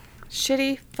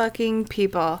 Shitty fucking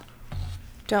people.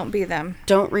 Don't be them.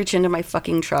 Don't reach into my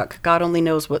fucking truck. God only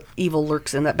knows what evil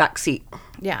lurks in that back seat.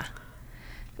 Yeah.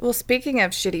 Well, speaking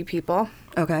of shitty people.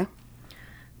 Okay.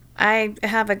 I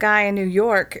have a guy in New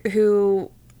York who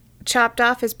chopped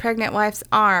off his pregnant wife's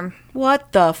arm.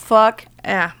 What the fuck?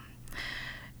 Yeah.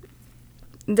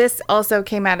 This also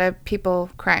came out of people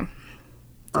crime.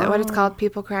 Is that what it's called?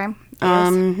 People crime?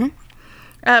 Yes.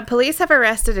 Police have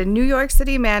arrested a New York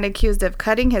City man accused of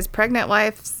cutting his pregnant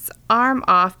wife's arm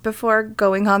off before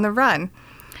going on the run.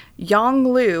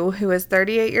 Yong Liu, who is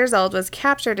 38 years old, was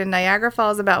captured in Niagara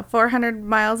Falls about 400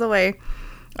 miles away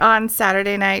on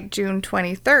Saturday night, June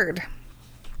 23rd.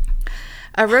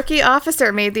 A rookie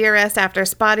officer made the arrest after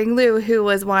spotting Liu, who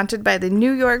was wanted by the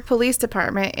New York Police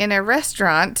Department in a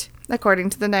restaurant, according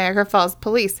to the Niagara Falls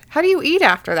Police. How do you eat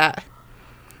after that?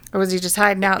 Or was he just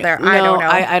hiding out there? I don't know.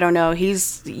 I don't know.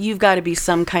 You've got to be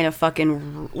some kind of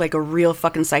fucking, like a real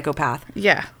fucking psychopath.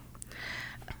 Yeah.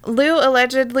 Lou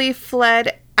allegedly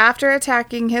fled after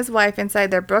attacking his wife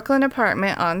inside their Brooklyn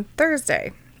apartment on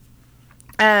Thursday.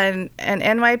 And an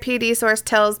NYPD source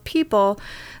tells People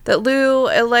that Lou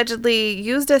allegedly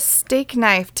used a steak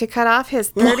knife to cut off his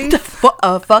 30...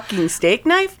 A fucking steak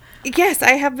knife? Yes,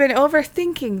 I have been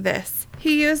overthinking this.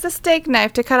 He used a steak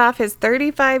knife to cut off his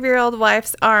 35-year-old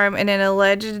wife's arm in an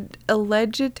alleged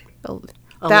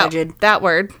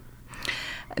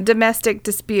domestic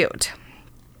dispute.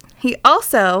 He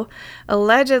also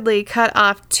allegedly cut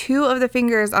off 2 of the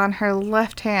fingers on her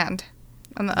left hand.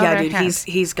 On the other hand.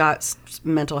 He's got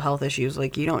mental health issues.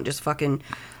 Like, you don't just fucking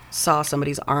saw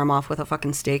somebody's arm off with a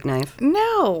fucking steak knife.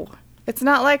 No. It's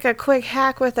not like a quick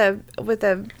hack with a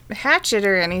hatchet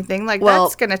or anything. Like,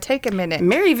 that's going to take a minute.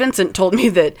 Mary Vincent told me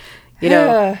that,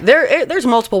 there's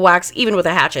multiple whacks even with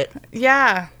a hatchet.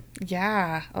 Yeah.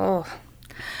 Yeah. Oh.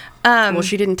 Well,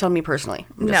 she didn't tell me personally.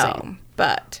 No,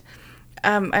 but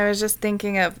I was just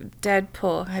thinking of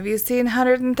Deadpool. Have you seen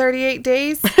 138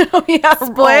 Days? Oh, yeah.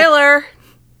 Spoiler.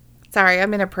 Sorry,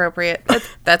 I'm inappropriate.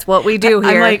 That's what we do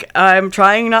here. I'm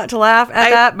trying not to laugh at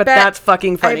that, but that's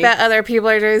fucking funny. I bet other people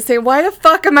are going to say, why the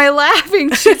fuck am I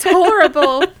laughing? She's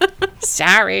horrible.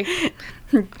 Sorry.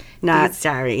 Not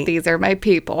sorry. These are my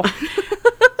people.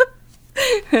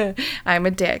 I'm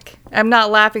a dick. I'm not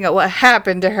laughing at what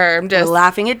happened to her. I'm just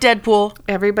laughing at Deadpool.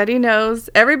 Everybody knows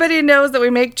that we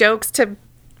make jokes to,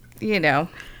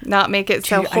 not make it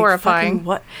so horrifying.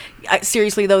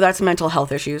 Seriously, though, that's mental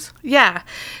health issues. Yeah.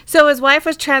 So his wife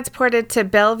was transported to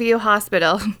Bellevue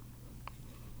Hospital.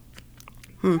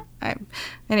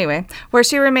 Anyway, where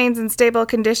she remains in stable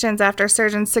conditions after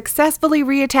surgeons successfully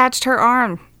reattached her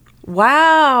arm.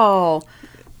 Wow.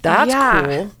 That's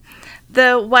cool.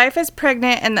 The wife is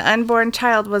pregnant and the unborn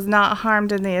child was not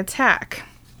harmed in the attack.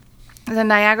 The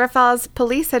Niagara Falls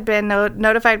police had been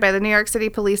notified by the New York City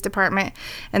Police Department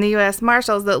and the U.S.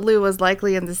 Marshals that Lou was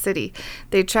likely in the city.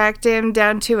 They tracked him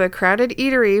down to a crowded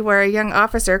eatery where a young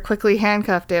officer quickly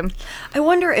handcuffed him. I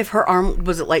wonder if her arm,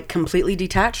 was it completely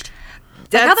detached?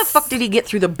 How the fuck did he get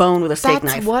through the bone with a steak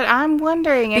knife? That's what I'm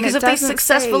wondering. Because if they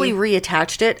successfully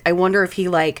reattached it, I wonder if he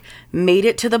made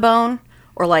it to the bone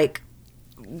or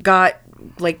got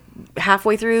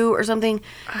halfway through or something.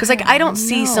 Because I don't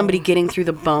see somebody getting through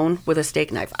the bone with a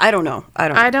steak knife. I don't know.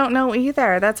 I don't know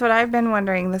either. That's what I've been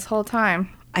wondering this whole time.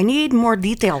 I need more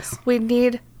details. We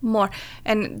need more.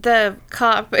 And the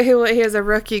cop, he was a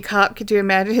rookie cop. Could you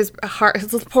imagine his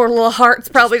poor little heart's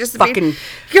probably just fucking.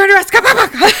 You're under arrest.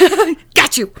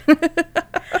 Got you.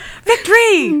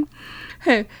 Victory.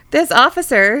 This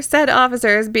officer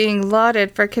is being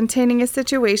lauded for containing a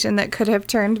situation that could have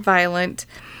turned violent.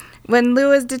 When Lou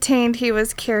was detained, he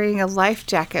was carrying a life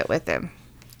jacket with him.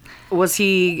 Was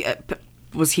he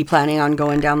planning on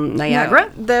going down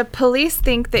Niagara? No. The police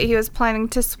think that he was planning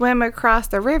to swim across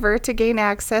the river to gain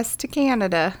access to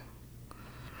Canada.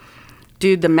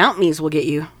 Dude, the Mounties will get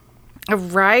you.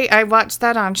 Right? I watched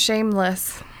that on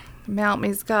Shameless.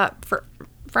 Mounties got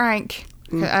Frank.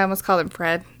 I almost called him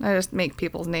Fred. I just make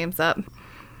people's names up.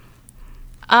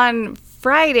 On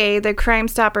Friday, the Crime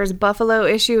Stoppers Buffalo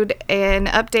issued an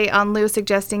update on Lou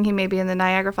suggesting he may be in the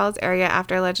Niagara Falls area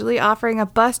after allegedly offering a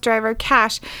bus driver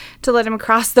cash to let him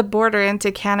cross the border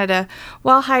into Canada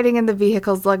while hiding in the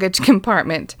vehicle's luggage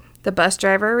compartment. The bus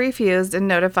driver refused and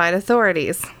notified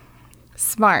authorities.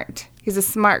 Smart. He's a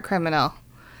smart criminal.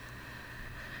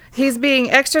 He's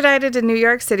being extradited to New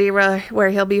York City where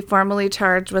he'll be formally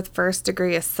charged with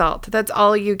first-degree assault. That's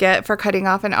all you get for cutting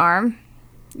off an arm.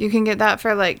 You can get that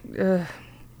for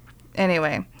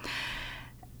anyway.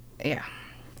 Yeah,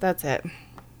 that's it.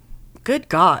 Good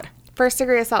God. First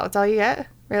degree assault, that's all you get?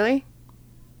 Really?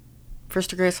 First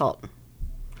degree assault.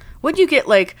 What'd you get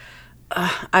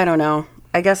I don't know.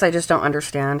 I guess I just don't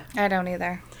understand. I don't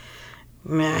either.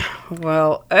 Meh.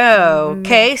 Well,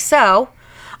 okay, so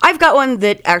I've got one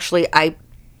that actually I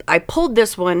pulled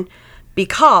this one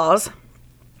because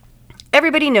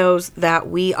everybody knows that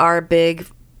we are big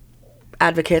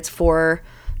advocates for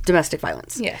domestic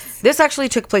violence. Yes. This actually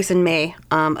took place in May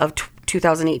of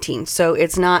 2018, so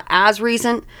it's not as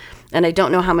recent, and I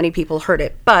don't know how many people heard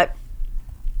it, but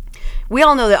we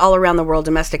all know that all around the world,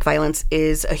 domestic violence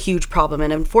is a huge problem,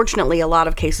 and unfortunately, a lot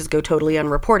of cases go totally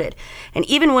unreported. And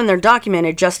even when they're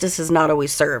documented, justice is not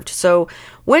always served. So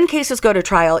when cases go to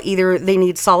trial, either they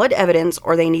need solid evidence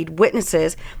or they need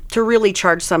witnesses to really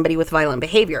charge somebody with violent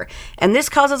behavior. And this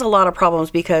causes a lot of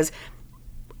problems because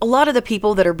a lot of the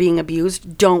people that are being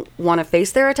abused don't want to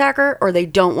face their attacker, or they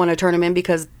don't want to turn them in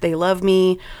because they love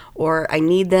me or I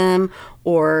need them,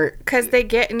 or because they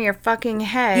get in your fucking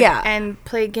head Yeah. and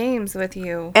play games with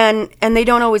you. and they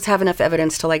don't always have enough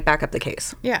evidence to like back up the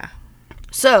case. Yeah.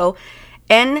 So,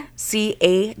 ncadv.org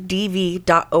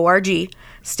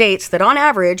states that on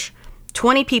average,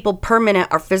 20 people per minute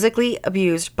are physically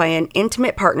abused by an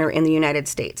intimate partner in the United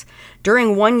States.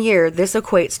 During 1 year, this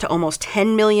equates to almost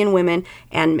 10 million women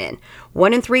and men.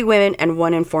 1 in 3 women and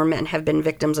 1 in 4 men have been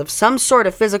victims of some sort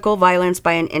of physical violence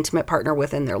by an intimate partner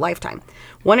within their lifetime.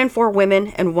 1 in 4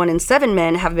 women and 1 in 7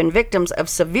 men have been victims of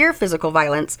severe physical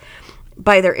violence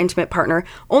by their intimate partner.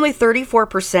 Only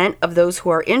 34% of those who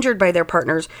are injured by their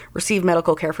partners receive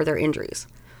medical care for their injuries.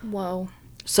 Whoa.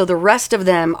 So the rest of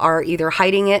them are either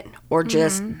hiding it or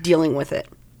just dealing with it.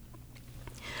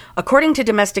 According to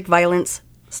domestic violence,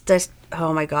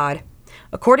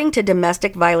 according to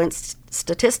domestic violence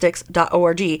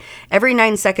statistics.org, every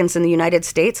 9 seconds in the United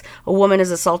States, a woman is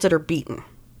assaulted or beaten.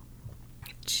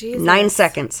 Jesus. 9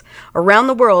 seconds. Around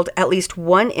the world, at least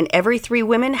 1 in every 3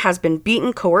 women has been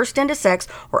beaten, coerced into sex,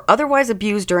 or otherwise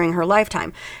abused during her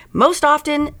lifetime. Most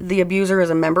often, the abuser is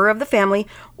a member of the family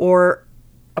or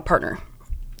a partner.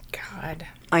 God.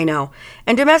 I know.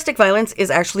 And domestic violence is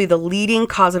actually the leading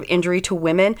cause of injury to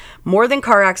women, more than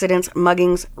car accidents,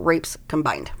 muggings, rapes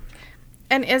combined.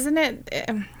 And isn't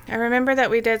it, I remember that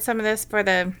we did some of this for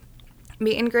the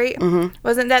meet and greet. Mm-hmm.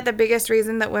 Wasn't that the biggest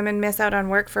reason that women miss out on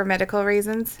work for medical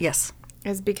reasons? Yes.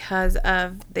 Is because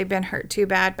of they've been hurt too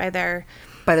bad by their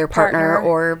partner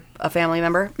or a family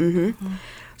member. Mm-hmm.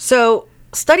 So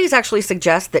studies actually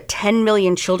suggest that 10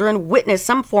 million children witness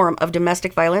some form of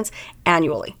domestic violence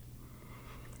annually.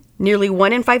 Nearly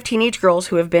 1 in 5 teenage girls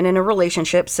who have been in a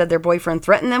relationship said their boyfriend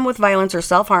threatened them with violence or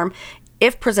self-harm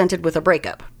if presented with a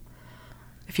breakup.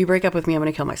 If you break up with me, I'm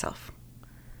going to kill myself.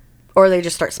 Or they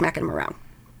just start smacking them around.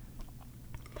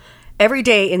 Every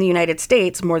day in the United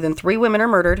States, more than 3 women are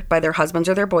murdered by their husbands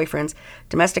or their boyfriends.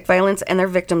 Domestic violence and their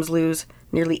victims lose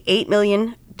nearly 8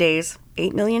 million days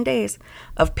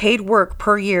of paid work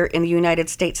per year in the United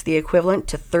States, the equivalent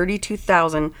to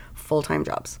 32,000 full-time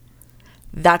jobs.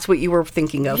 That's what you were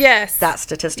thinking of. Yes. That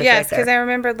statistic yes, right there. because I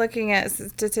remember looking at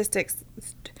statistics.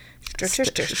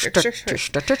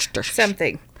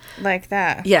 Something like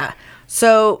that. Yeah.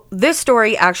 So this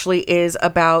story actually is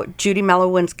about Judy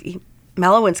Malowinski.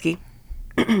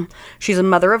 She's a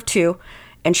mother of 2,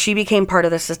 and she became part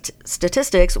of the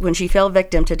statistics when she fell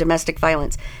victim to domestic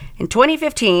violence. In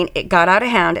 2015, it got out of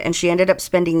hand, and she ended up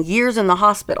spending years in the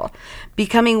hospital,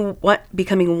 becoming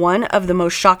one of the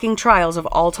most shocking trials of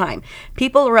all time.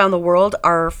 People around the world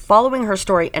are following her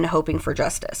story and hoping for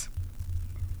justice.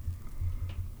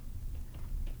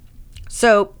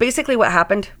 So basically what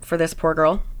happened for this poor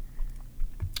girl...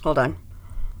 Hold on.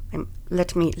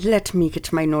 Let me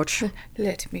get my notes.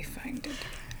 Let me find it.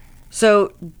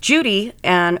 So Judy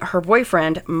and her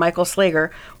boyfriend, Michael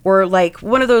Slager, were like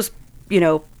one of those,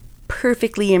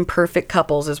 perfectly imperfect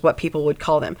couples is what people would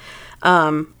call them.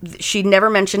 She never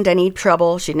mentioned any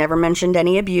trouble. She never mentioned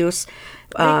any abuse.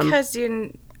 Because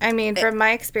from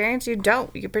my experience, you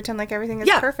don't. You pretend like everything is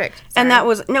perfect. Sorry. And that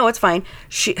was, no, it's fine.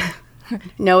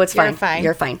 No, it's fine. You're fine.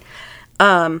 You're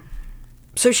fine.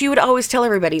 So she would always tell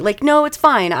everybody, like, no, it's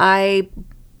fine. I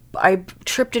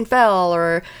tripped and fell,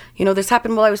 or, this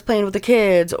happened while I was playing with the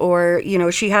kids, or,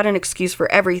 she had an excuse for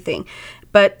everything.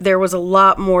 But there was a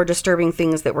lot more disturbing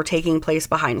things that were taking place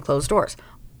behind closed doors,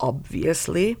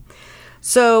 obviously.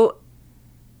 So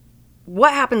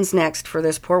what happens next for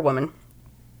this poor woman?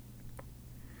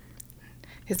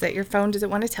 Is that your phone doesn't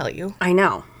want to tell you? I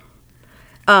know.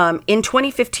 In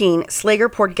 2015, Slager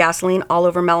poured gasoline all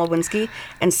over Malowinski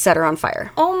and set her on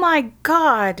fire. Oh my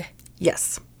God.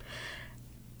 Yes.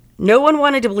 No one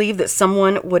wanted to believe that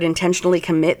someone would intentionally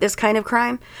commit this kind of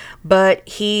crime, but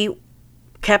he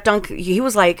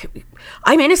was like,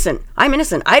 I'm innocent.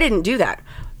 I didn't do that.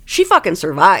 She fucking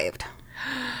survived.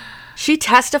 She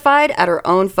testified at her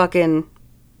own fucking,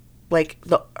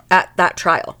 at that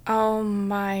trial. Oh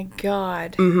my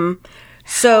God. Mm-hmm.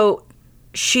 So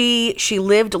she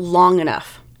lived long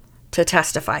enough to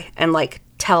testify and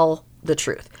tell the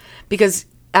truth, because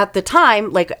at the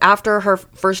time, after her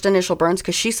first initial burns,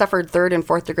 because she suffered 3rd and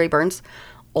 4th degree burns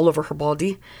all over her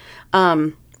body,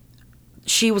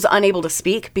 she was unable to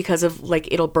speak because of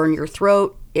it'll burn your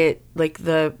throat.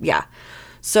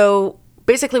 So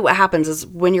basically what happens is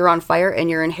when you're on fire and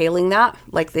you're inhaling that,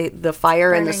 the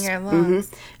fire and your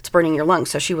lungs. It's burning your lungs.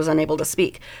 So she was unable to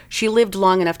speak. She lived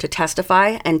long enough to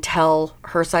testify and tell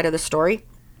her side of the story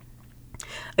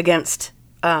against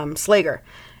Slager.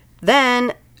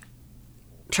 Then,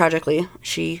 tragically,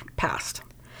 she passed.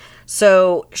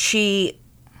 So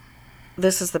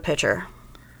this is the picture.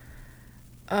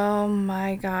 Oh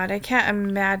my God. I can't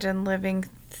imagine living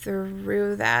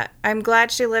through that. I'm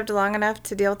glad she lived long enough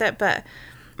to deal with it, but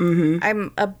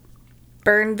I'm a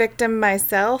burn victim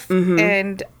myself,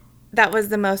 and that was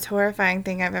the most horrifying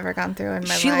thing I've ever gone through in my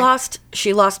life.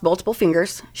 She lost multiple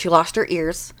fingers. She lost her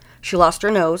ears. She lost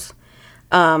her nose.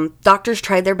 Doctors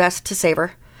tried their best to save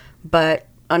her, but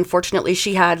unfortunately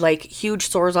she had like huge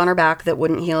sores on her back that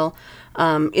wouldn't heal.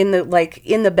 In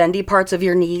the bendy parts of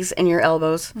your knees and your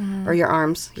elbows, or your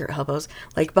arms, your elbows,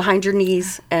 like behind your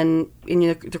knees and in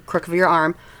the crook of your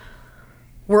arm,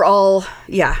 were all,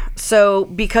 So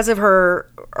because of her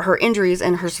injuries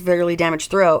and her severely damaged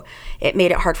throat, it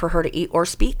made it hard for her to eat or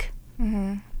speak.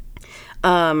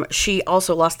 She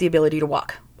also lost the ability to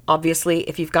walk. Obviously,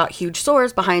 if you've got huge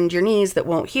sores behind your knees that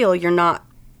won't heal, you're not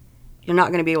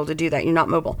going to be able to do that. You're not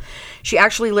mobile. She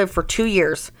actually lived for 2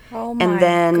 years. Oh my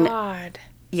God.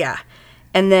 Yeah.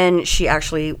 And then she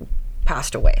actually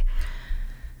passed away.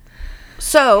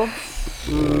 So,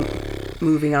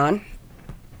 moving on.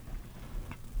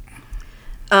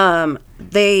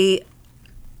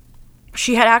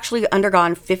 She had actually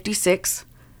undergone 56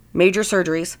 major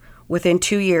surgeries within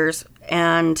 2 years,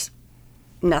 and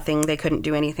nothing, they couldn't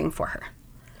do anything for her.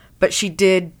 But she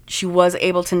was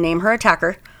able to name her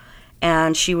attacker,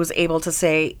 and she was able to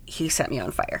say, he set me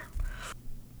on fire.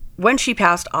 When she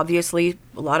passed, obviously,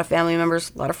 a lot of family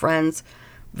members, a lot of friends,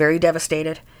 very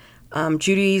devastated.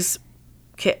 Judy's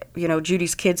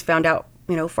kids found out,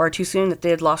 far too soon that they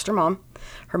had lost her mom.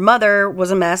 Her mother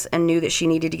was a mess and knew that she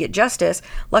needed to get justice.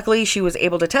 Luckily, she was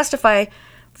able to testify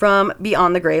from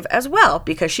beyond the grave as well,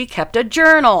 because she kept a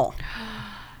journal.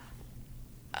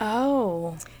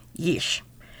 Oh. Yeesh.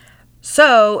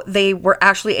 So they were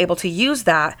actually able to use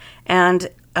that, and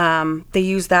they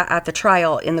used that at the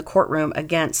trial in the courtroom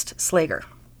against Slager.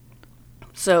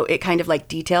 So it kind of like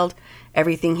detailed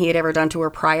everything he had ever done to her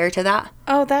prior to that.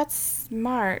 Oh, that's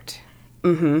smart.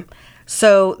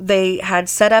 So they had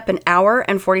set up an hour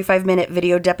and 45-minute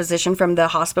video deposition from the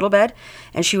hospital bed,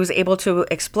 and she was able to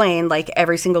explain like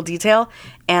every single detail.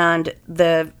 And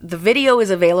the video is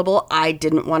available. I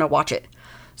didn't want to watch it.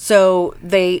 So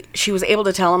she was able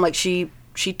to tell him, like, she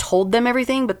told them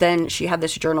everything, but then she had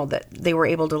this journal that they were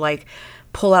able to like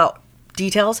pull out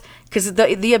details, because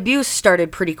the abuse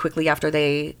started pretty quickly after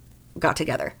they got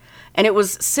together. And it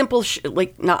was simple,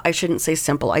 I shouldn't say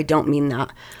simple. I don't mean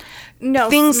that.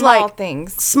 No, small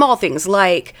things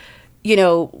like,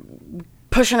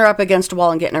 pushing her up against a wall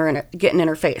and getting in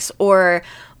her face, or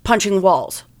punching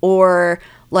walls, or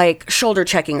like shoulder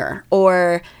checking her,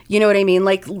 or, you know what I mean?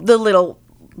 Like the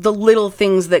little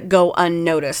things that go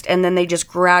unnoticed, and then they just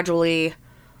gradually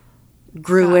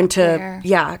grew into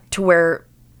to where,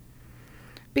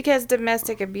 because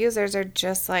domestic abusers are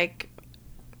just like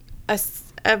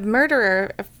a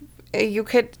murderer.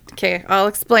 I'll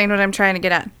explain what I'm trying to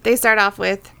get at. They start off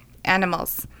with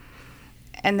animals,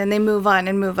 and then they move on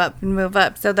and move up and move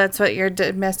up. So that's what your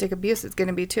domestic abuse is going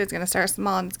to be too. It's going to start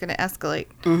small and it's going to escalate.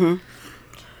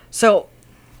 So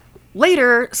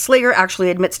later, Slager actually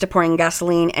admits to pouring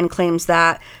gasoline and claims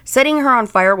that setting her on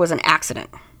fire was an accident.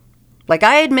 Like,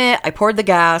 I admit I poured the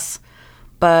gas,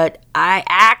 but I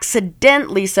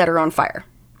accidentally set her on fire.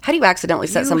 How do you accidentally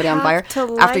set somebody on fire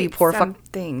after you pour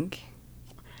something?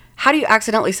 How do you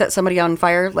accidentally set somebody on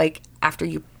fire, like, after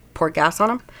you pour gas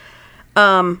on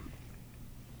them?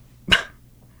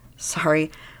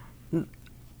 Sorry.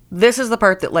 This is the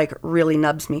part that, like, really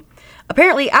nubs me.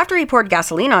 Apparently, after he poured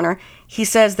gasoline on her, he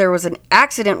says there was an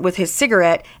accident with his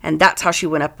cigarette, and that's how she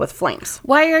went up with flames.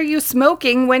 Why are you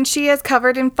smoking when she is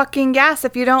covered in fucking gas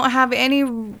if you don't have any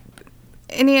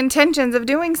intentions of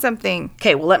doing something?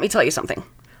 Okay, well, let me tell you something.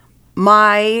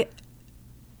 My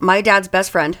dad's best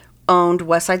friend owned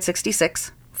Westside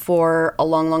 66 for a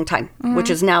long, long time, which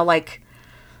is now like,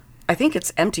 I think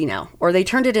it's empty now, or they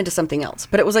turned it into something else.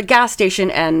 But it was a gas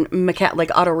station and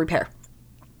auto repair.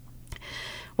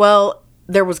 Well,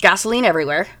 there was gasoline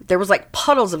everywhere. There was like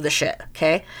puddles of the shit,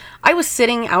 okay? I was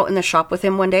sitting out in the shop with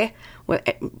him one day, with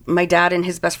my dad and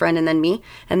his best friend and then me,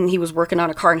 and he was working on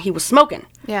a car and he was smoking.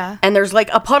 Yeah. And there's like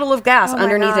a puddle of gas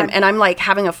underneath him, and I'm like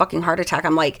having a fucking heart attack.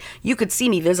 I'm like, you could see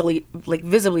me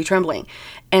visibly trembling.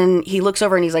 And he looks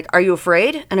over and he's like, "Are you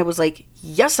afraid?" And I was like,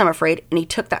 "Yes, I'm afraid." And he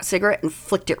took that cigarette and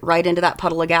flicked it right into that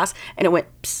puddle of gas, and it went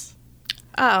psst.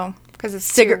 Oh, because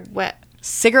it's too wet.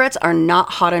 Cigarettes are not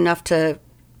hot enough to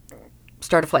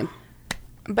start a flame.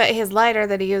 But his lighter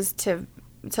that he used to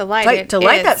light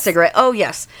that cigarette. Oh,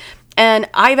 yes. And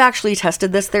I've actually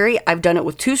tested this theory. I've done it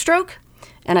with two-stroke,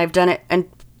 and I've done it, and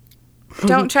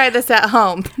don't try this at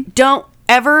home. Don't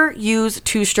ever use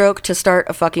two-stroke to start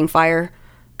a fucking fire,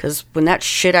 because when that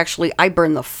shit actually, I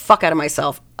burned the fuck out of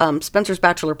myself. Spencer's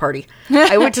bachelor party.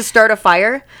 I went to start a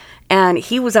fire, and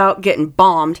he was out getting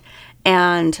bombed,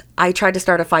 and I tried to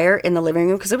start a fire in the living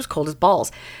room because it was cold as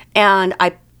balls. And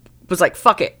I was like,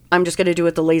 fuck it. I'm just going to do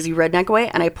it the lazy redneck way.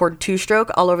 And I poured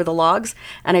two-stroke all over the logs,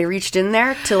 and I reached in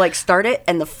there to like start it,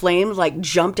 and the flame like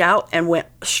jumped out and went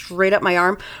straight up my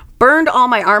arm. Burned all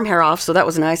my arm hair off, so that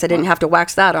was nice. I didn't have to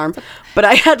wax that arm. But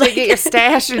I had like Get your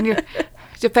stash and your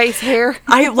face hair.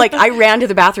 I ran to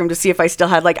the bathroom to see if I still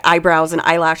had like eyebrows and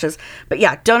eyelashes. But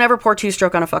yeah, don't ever pour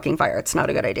two-stroke on a fucking fire. It's not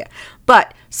a good idea.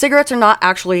 But cigarettes are not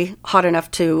actually hot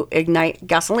enough to ignite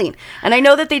gasoline. And I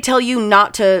know that they tell you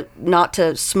not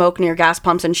to smoke near gas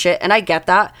pumps and shit, and I get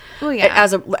that. Oh, yeah.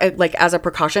 As a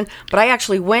precaution. But I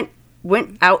actually went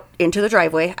out into the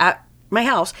driveway at my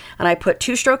house, and I put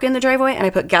two-stroke in the driveway, and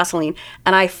I put gasoline,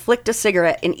 and I flicked a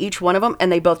cigarette in each one of them,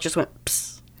 and they both just went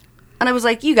psst. And I was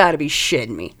like, you gotta be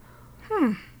shitting me.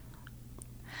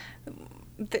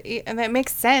 That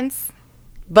makes sense.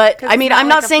 But I mean, I'm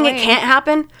not like a saying it flame. can't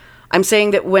happen. I'm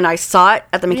saying that when I saw it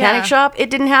at the mechanic Yeah. shop, it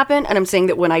didn't happen, and I'm saying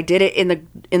that when I did it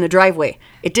in the driveway,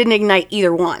 it didn't ignite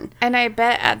either one. And I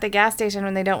bet at the gas station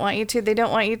when they don't want you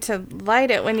to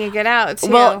light it when you get out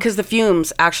too. Well, because the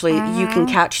fumes, actually, you can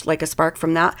catch like a spark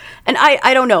from that. And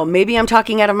I don't know, maybe I'm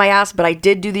talking out of my ass, but I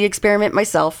did do the experiment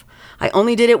myself. I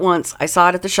only did it once. I saw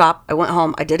it at the shop. I went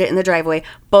home. I did it in the driveway.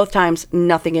 Both times,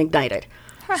 nothing ignited.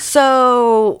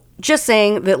 So, just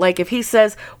saying that, like, if he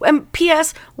says,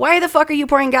 P.S., why the fuck are you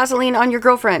pouring gasoline on your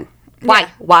girlfriend? Why? Yeah.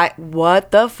 Why? What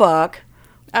the fuck?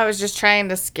 I was just trying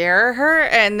to scare her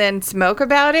and then smoke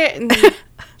about it. And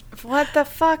what the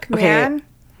fuck, man?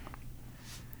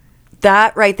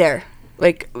 That right there.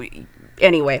 Like,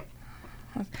 anyway.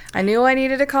 I knew I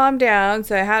needed to calm down,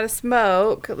 so I had to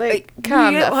smoke. Like,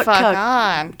 come the fuck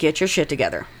on. Get your shit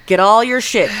together. Get all your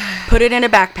shit. Put it in a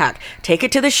backpack. Take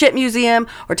it to the shit museum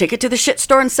or take it to the shit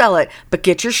store and sell it. But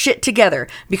get your shit together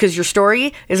because your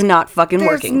story is not fucking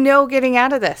There's working. no getting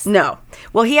out of this. No.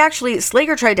 Well,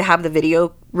 Slager tried to have the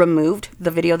video removed,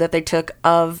 the video that they took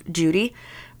of Judy,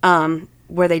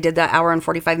 where they did that hour and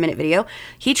 45-minute video.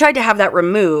 He tried to have that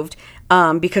removed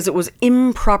because it was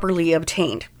improperly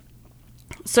obtained.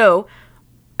 So,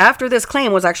 after this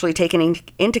claim was actually taken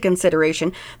into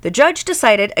consideration, the judge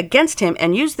decided against him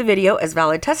and used the video as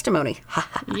valid testimony.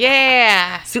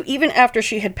 Yeah. So even after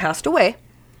she had passed away,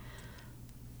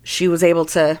 she was able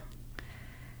to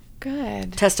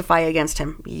Good. testify against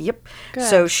him. Yep. Good.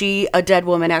 So a dead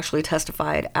woman actually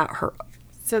testified at her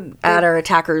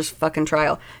attacker's fucking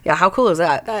trial. Yeah, how cool is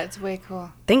that? That's way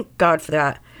cool. Thank God for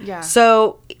that. Yeah.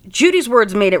 So Judy's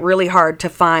words made it really hard to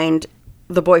find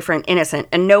the boyfriend innocent,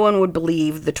 and no one would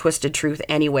believe the twisted truth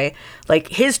anyway. Like,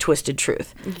 his twisted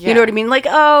truth. Yeah. You know what I mean? Like,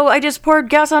 oh, I just poured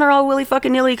gas on her all willy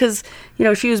fucking nilly because,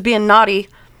 she was being naughty,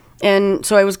 and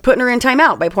so I was putting her in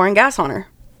timeout by pouring gas on her.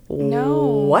 No.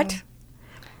 What?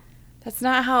 That's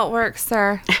not how it works,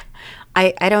 sir.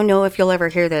 I don't know if you'll ever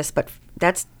hear this, but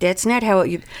that's not how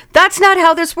that's not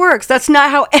how this works. That's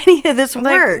not how any of this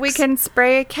works. We can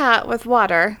spray a cat with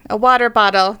water, a water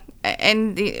bottle,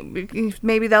 and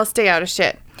maybe they'll stay out of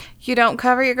shit. You don't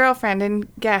cover your girlfriend in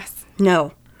gas.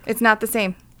 No. It's not the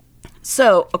same.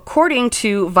 So, according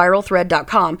to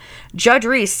viralthread.com, Judge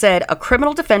Reese said a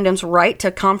criminal defendant's right to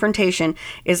confrontation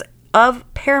is of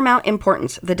paramount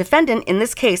importance. The defendant in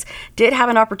this case did have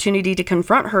an opportunity to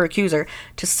confront her accuser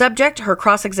to subject her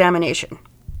cross-examination.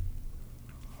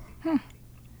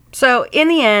 So, in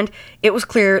the end, it was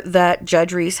clear that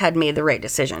Judge Reese had made the right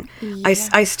decision. Yeah.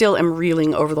 I still am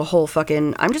reeling over the whole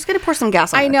fucking... I'm just going to pour some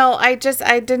gas on I her. know. I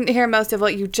didn't hear most of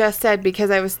what you just said because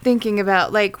I was thinking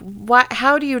about, like,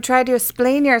 how do you try to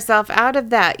explain yourself out of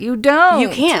that? You don't. You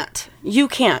can't. You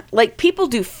can't. Like, people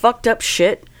do fucked up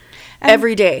shit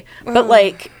every day. But,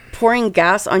 like, pouring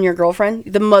gas on your girlfriend,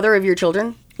 the mother of your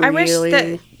children, I really...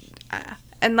 wish that...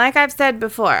 And like I've said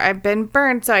before, I've been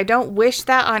burned, so I don't wish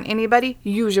that on anybody,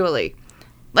 usually.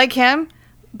 Like him,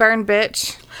 burn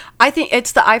bitch. I think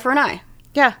it's the eye for an eye.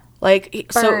 Yeah. Like,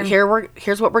 so Burn.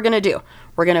 here's what we're gonna do.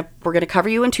 We're gonna cover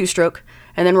you in two-stroke,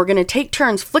 and then we're gonna take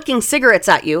turns flicking cigarettes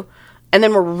at you, and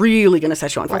then we're really gonna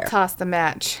set you on We'll fire. toss the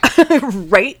match.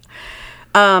 Right?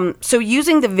 So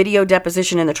using the video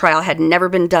deposition in the trial had never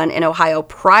been done in Ohio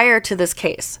prior to this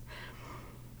case.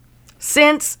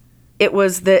 Since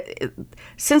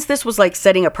this was like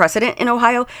setting a precedent in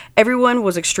Ohio, everyone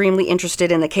was extremely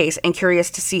interested in the case and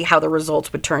curious to see how the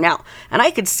results would turn out. And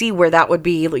I could see where that would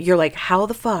be. You're like, how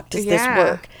the fuck does this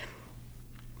work?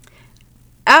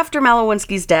 After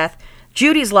Malowinski's death,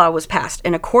 Judy's Law was passed,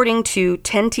 and according to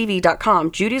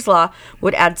 10tv.com, Judy's Law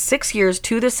would add 6 years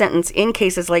to the sentence in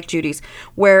cases like Judy's,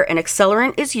 where an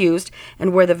accelerant is used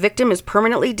and where the victim is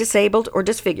permanently disabled or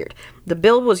disfigured. The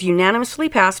bill was unanimously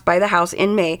passed by the House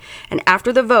in May, and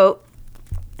after the vote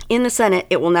in the Senate,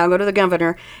 it will now go to the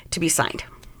governor to be signed.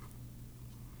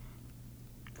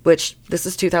 Which, this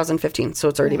is 2015, so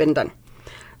it's already been done.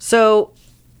 So,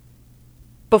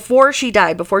 before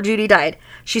Judy died,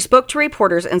 she spoke to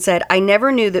reporters and said, "I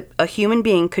never knew that a human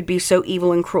being could be so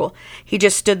evil and cruel. He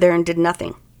just stood there and did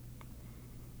nothing."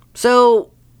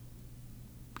 So,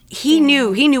 he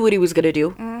knew what he was going to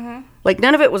do. Mm-hmm. Like,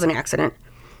 none of it was an accident.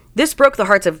 This broke the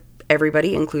hearts of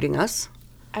everybody, including us.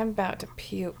 I'm about to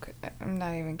puke. I'm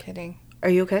not even kidding. Are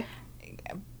you okay?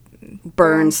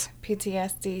 Burns.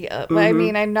 PTSD. I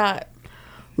mean, I'm not.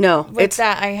 No. With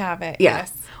that, I have it. Yeah.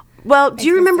 Yes. Well, do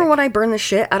you remember when I burned the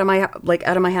shit out of my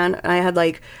hand? And I had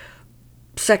like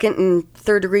 2nd and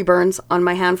 3rd degree burns on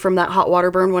my hand from that hot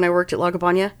water burn when I worked at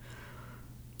Lagabanya?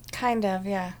 Kind of,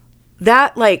 yeah.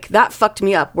 That fucked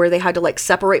me up, where they had to like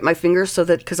separate my fingers so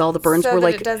that, because all the burns were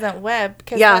like, it doesn't web,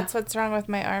 because that's what's wrong with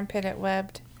my armpit. It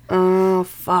webbed. Oh,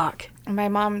 fuck. My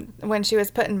mom, when she was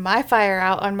putting my fire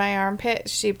out on my armpit,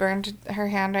 she burned her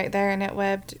hand right there and it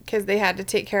webbed, because they had to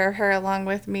take care of her along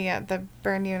with me at the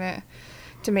burn unit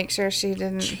to make sure she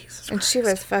didn't. Jesus and Christ. She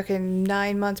was fucking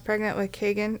 9 months pregnant with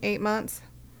Kagan, 8 months.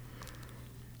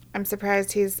 I'm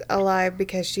surprised he's alive,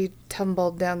 because she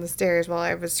tumbled down the stairs while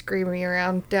I was screaming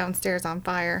around downstairs on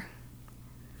fire.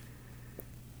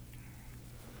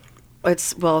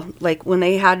 It's, well, like when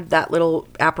they had that little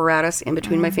apparatus in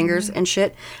between my fingers and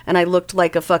shit, and I looked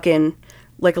like a fucking,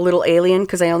 like a little alien,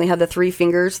 because I only had the 3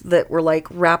 fingers that were like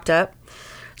wrapped up.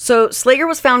 So Slager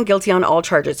was found guilty on all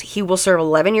charges. He will serve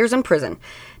 11 years in prison.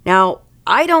 Now,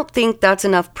 I don't think that's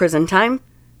enough prison time.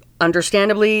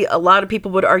 Understandably, a lot of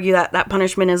people would argue that that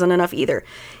punishment isn't enough either.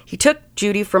 He took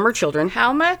Judy from her children.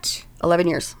 How much? 11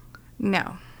 years.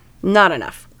 No. Not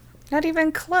enough. Not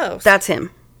even close. That's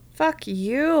him. Fuck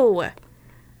you.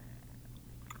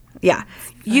 Yeah.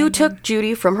 You took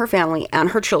Judy from her family and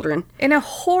her children. In a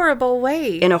horrible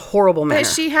way. In a horrible manner. That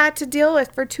she had to deal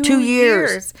with for 2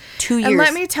 years. 2 years. And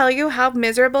let me tell you how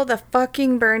miserable the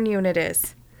fucking burn unit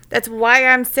is. That's why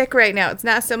I'm sick right now. It's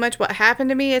not so much what happened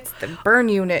to me, it's the burn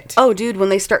unit. Oh, dude, when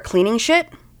they start cleaning shit?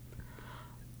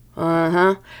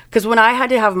 Uh-huh. Because when I had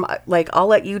to have, I'll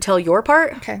let you tell your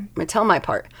part. Okay. I'm going to tell my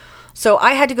part. So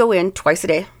I had to go in twice a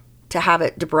day to have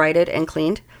it debrided and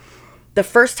cleaned. The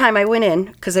first time I went in,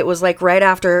 because it was like right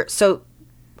after, so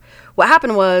what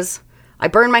happened was I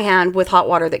burned my hand with hot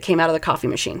water that came out of the coffee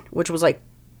machine, which was like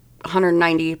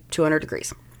 190, 200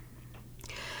 degrees.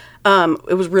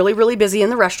 It was really, really busy in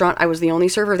the restaurant. I was the only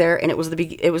server there, and it was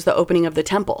the opening of the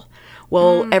temple.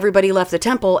 Well, everybody left the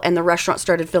temple, and the restaurant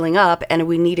started filling up, and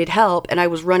we needed help, and I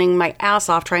was running my ass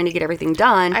off trying to get everything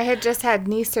done. I had just had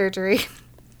knee surgery.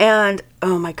 And,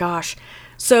 oh my gosh.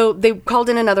 So they called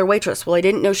in another waitress. Well, I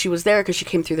didn't know she was there because she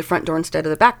came through the front door instead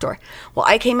of the back door. Well,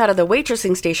 I came out of the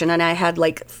waitressing station, and I had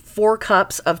like 4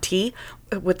 cups of tea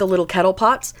with the little kettle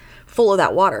pots full of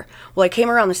that water. Well, I came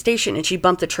around the station, and she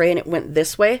bumped the tray, and it went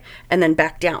this way and then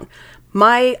back down.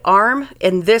 My arm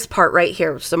and this part right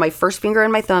here, so my first finger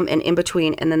and my thumb and in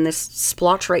between, and then this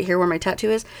splotch right here where my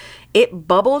tattoo is, it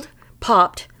bubbled,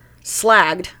 popped,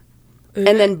 slagged,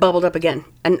 and then bubbled up again.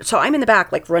 And so I'm in the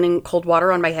back, like running cold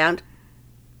water on my hand.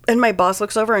 And my boss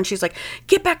looks over and she's like,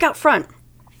 "Get back out front."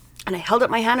 And I held up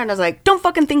my hand and I was like, "Don't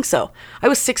fucking think so." I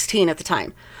was 16 at the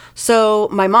time. So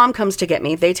my mom comes to get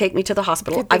me. They take me to the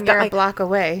hospital. I've got a block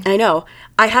away. I know.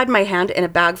 I had my hand in a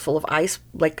bag full of ice,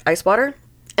 like ice water.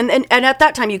 And at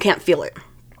that time you can't feel it.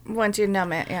 Once you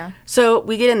numb it, yeah. So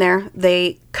we get in there,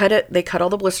 they cut all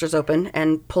the blisters open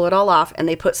and pull it all off, and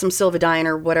they put some Silvadine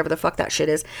or whatever the fuck that shit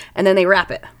is, and then they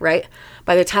wrap it, right?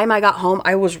 By the time I got home,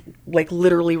 I was like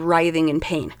literally writhing in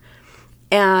pain.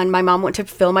 And my mom went to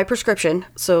fill my prescription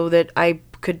so that I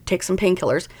could take some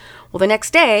painkillers. Well, the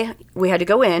next day, we had to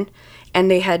go in, and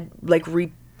they had like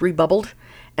rebubbled.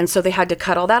 And so they had to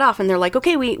cut all that off. And they're like,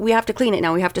 "Okay, we have to clean it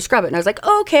now. We have to scrub it." And I was like,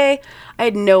 "Oh, okay." I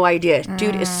had no idea.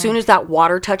 Dude, as soon as that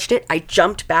water touched it, I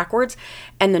jumped backwards.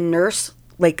 And the nurse,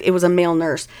 like it was a male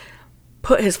nurse,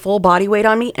 put his full body weight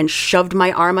on me and shoved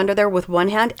my arm under there with one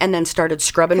hand and then started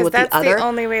scrubbing with the other. That's the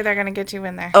only way they're going to get you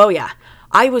in there. Oh, yeah.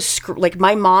 I was, like,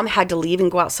 my mom had to leave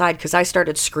and go outside because I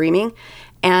started screaming.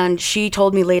 And she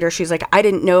told me later, she's like, "I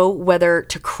didn't know whether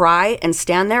to cry and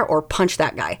stand there or punch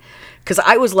that guy." Because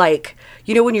I was like,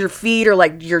 you know when your feet are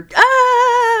like, you're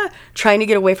trying to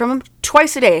get away from him?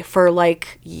 Twice a day for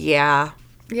like, yeah.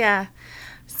 Yeah.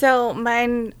 So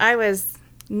mine, I was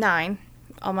 9,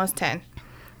 almost 10.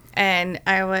 And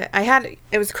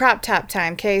it was crop top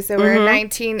time, okay? So we're in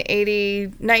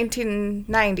 1990.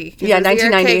 Yeah,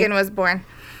 1990. Kagan was born.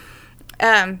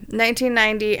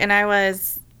 1990, and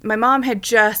my mom had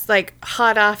just, like,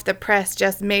 hot off the press,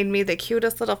 just made me the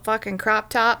cutest little fucking crop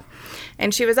top.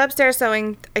 And she was upstairs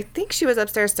sewing, I think she was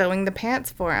upstairs sewing the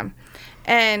pants for him.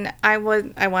 And I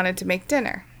wanted to make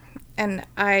dinner. And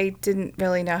I didn't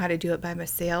really know how to do it by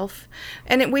myself.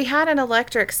 And we had an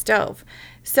electric stove.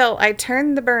 So I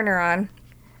turned the burner on,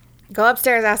 go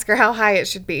upstairs, ask her how high it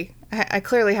should be. I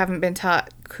clearly haven't been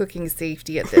taught cooking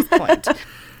safety at this point.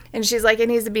 And she's like, it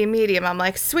needs to be medium. I'm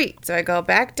like, sweet. So I go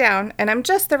back down, and I'm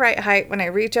just the right height. When I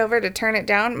reach over to turn it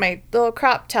down, my little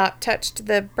crop top touched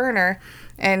the burner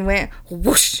and went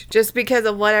whoosh, just because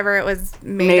of whatever it was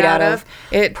made out of.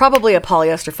 It probably a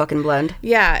polyester fucking blend.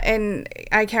 Yeah, and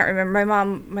I can't remember.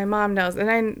 My mom knows,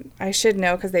 and I should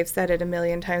know because they've said it a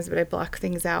million times, but I block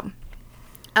things out.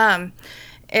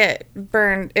 It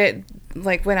burned. It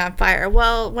like went on fire.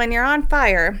 Well, when you're on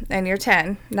fire and you're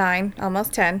 9,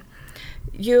 almost 10.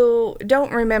 You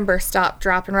don't remember stop,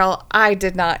 drop, and roll. I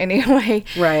did not anyway.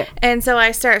 Right. And so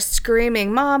I start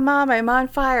screaming, Mom, I'm on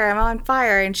fire, I'm on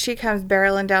fire. And she comes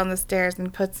barreling down the stairs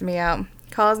and puts me out.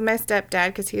 Calls my stepdad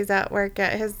because he's at work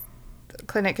at his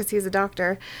clinic because he's a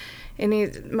doctor. And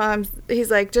he's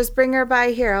like, just bring her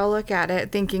by here, I'll look at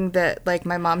it. Thinking that, like,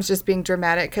 my mom's just being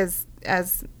dramatic because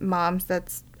as moms,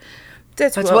 that's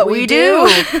what we do.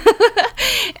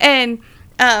 And,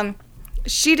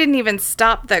 she didn't even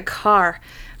stop the car.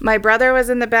 My brother was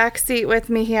in the back seat with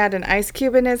me. He had an ice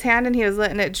cube in his hand, and he was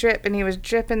letting it drip, and he was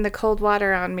dripping the cold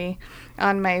water on me,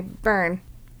 on my burn.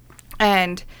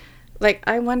 And, like,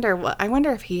 I wonder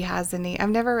if he has any. I've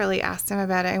never really asked him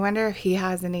about it. I wonder if he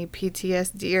has any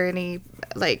PTSD or any,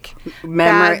 like,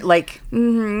 memory,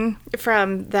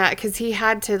 from that, because he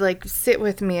had to, like, sit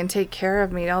with me and take care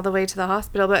of me all the way to the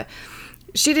hospital. But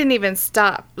she didn't even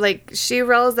stop. Like, she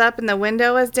rolls up and the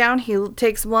window is down. He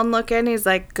takes one look in. He's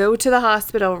like, go to the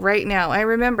hospital right now. I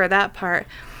remember that part.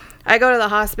 I go to the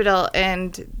hospital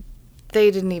and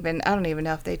I don't even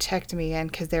know if they checked me in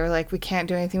because they were like, we can't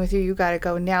do anything with you. You got to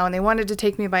go now. And they wanted to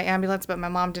take me by ambulance, but my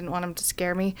mom didn't want them to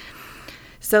scare me.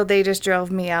 So they just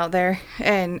drove me out there.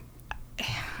 And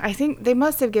I think they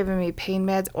must have given me pain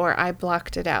meds or I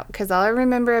blocked it out because all I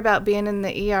remember about being in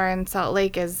the ER in Salt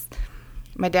Lake is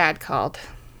my dad called,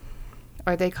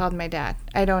 or they called my dad.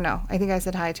 I don't know. I think I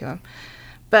said hi to him.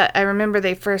 But I remember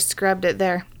they first scrubbed it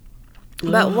there.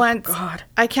 But once, God.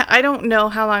 I don't know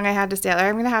how long I had to stay there.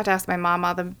 I'm going to have to ask my mom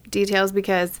all the details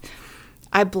because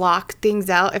I block things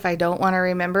out. If I don't want to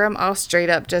remember them, I'll straight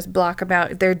up just block them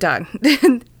out. They're done.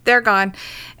 They're gone.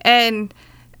 And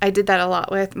I did that a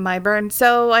lot with my burn.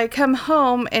 So I come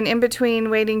home and in between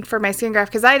waiting for my skin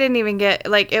graft, because I didn't even get,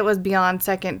 like, it was beyond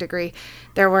 2nd degree.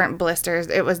 There weren't blisters.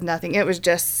 It was nothing. It was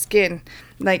just skin.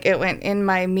 Like, it went in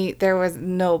my meat. There was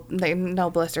no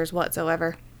blisters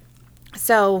whatsoever.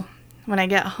 So when I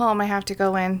get home, I have to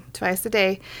go in twice a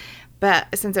day. But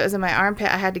since it was in my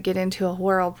armpit, I had to get into a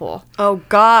whirlpool. Oh,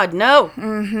 God, no.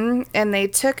 Mm-hmm. And they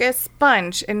took a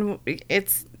sponge, and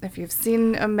if you've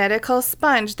seen a medical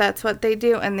sponge, that's what they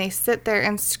do. And they sit there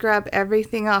and scrub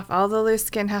everything off. All the loose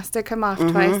skin has to come off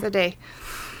twice a day.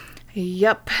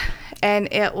 Yup.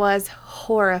 And it was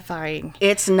horrifying.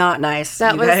 It's not nice,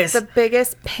 That was guys. the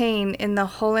biggest pain in the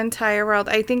whole entire world.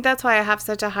 I think that's why I have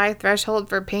such a high threshold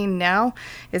for pain now,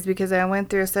 is because I went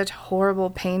through such horrible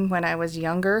pain when I was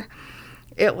younger.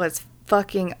 It was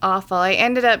fucking awful. I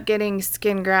ended up getting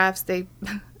skin grafts. They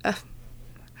have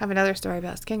another story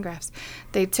about skin grafts.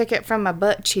 They took it from my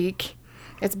butt cheek.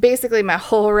 It's basically my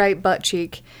whole right butt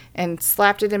cheek and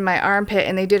slapped it in my armpit,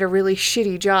 and they did a really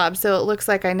shitty job. So it looks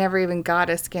like I never even got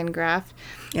a skin graft.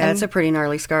 Yeah, it's a pretty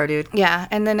gnarly scar, dude. Yeah,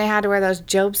 and then I had to wear those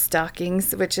Job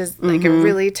stockings, which is like a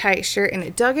really tight shirt, and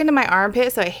it dug into my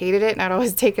armpit, so I hated it, and I'd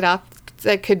always take it off.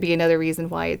 That could be another reason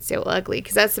why it's so ugly,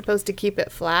 because that's supposed to keep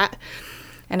it flat.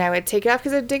 And I would take it off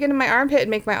because it would dig into my armpit and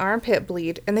make my armpit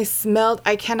bleed. And they smelled,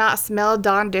 I cannot smell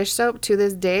Dawn dish soap to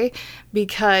this day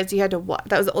because you had to,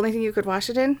 that was the only thing you could wash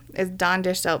it in, is Dawn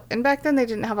dish soap. And back then they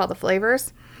didn't have all the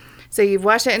flavors. So you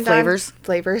wash it in Flavors.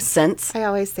 Scents. I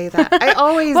always say that. I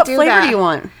always what do that. What flavor do you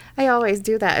want? I always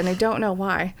do that, and I don't know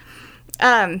why.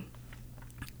 My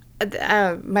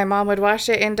mom would wash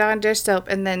it in Dawn dish soap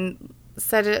and then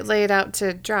lay it out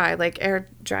to dry, like air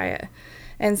dry it.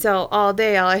 And so all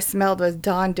day, all I smelled was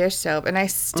Dawn dish soap, and I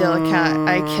still can't.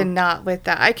 I cannot with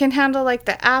that. I can handle, like,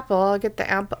 the apple. I'll get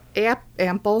the ample?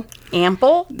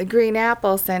 The green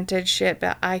apple scented shit,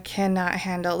 but I cannot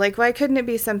handle. Like, why couldn't it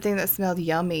be something that smelled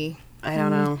yummy? I don't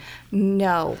know.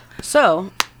 No.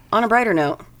 So, on a brighter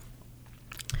note,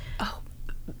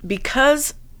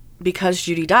 because because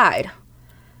Judy died,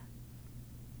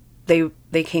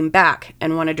 they came back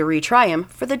and wanted to retry him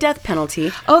for the death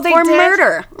penalty Oh, they for did?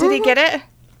 murder. Did he get it?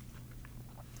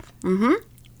 Mm-hmm.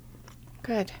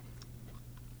 Good.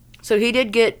 So he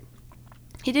did get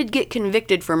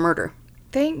convicted for murder.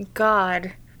 Thank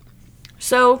God.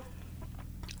 So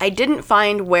I didn't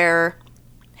find where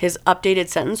his updated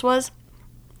sentence was,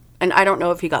 and I don't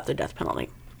know if he got the death penalty.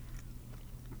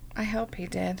 I hope he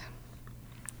did.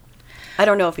 I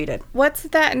don't know if he did. What's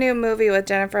that new movie with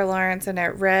Jennifer Lawrence in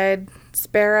it? Red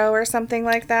Sparrow or something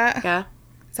like that? Yeah,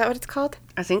 Is that what it's called?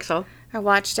 I think so. I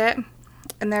watched it,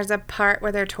 and there's a part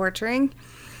where they're torturing,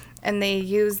 and they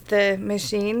use the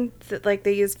machine that like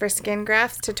they use for skin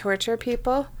grafts to torture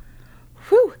people.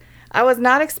 Whew! I was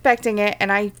not expecting it,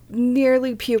 and I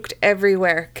nearly puked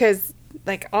everywhere because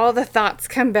like all the thoughts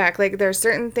come back. Like there's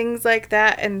certain things like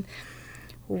that, and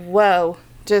whoa!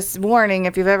 Just warning: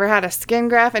 if you've ever had a skin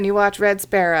graft and you watch Red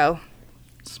Sparrow,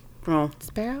 Well,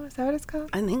 Sparrow, is that what it's called?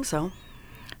 I think so.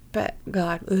 But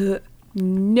God,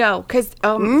 no, because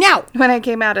No! when I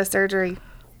came out of surgery,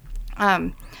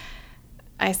 I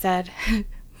said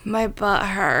my butt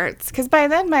hurts because by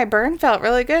then my burn felt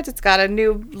really good. It's got a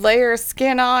new layer of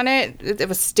skin on it. It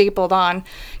was stapled on.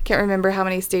 Can't remember how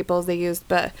many staples they used,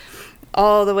 but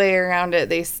all the way around it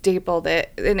they stapled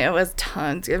it, and it was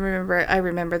tons. I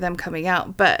remember them coming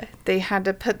out, but they had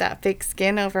to put that fake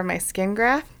skin over my skin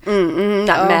graft.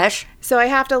 That mesh. So I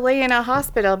have to lay in a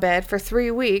hospital bed for 3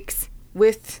 weeks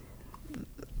with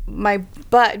my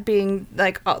butt being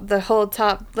like the whole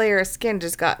top layer of skin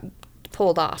just got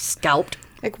pulled off. Scalped.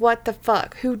 Like, what the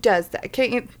fuck? Who does that?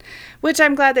 Can't you? Which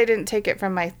I'm glad they didn't take it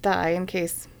from my thigh in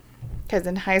case, because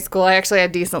in high school I actually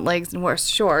had decent legs and wore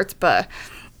shorts, but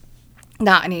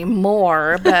not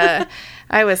anymore. But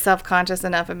I was self-conscious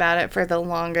enough about it for the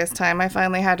longest time. I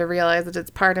finally had to realize that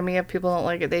it's part of me. If people don't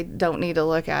like it, they don't need to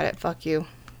look at it. Fuck you.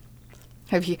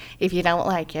 If you don't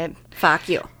like it, Fuck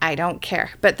you. I don't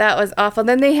care. But that was awful.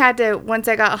 Then they had to, once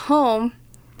I got home,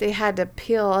 they had to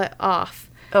peel it off.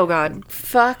 Oh, God.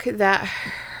 Fuck, that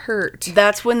hurt.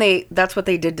 That's what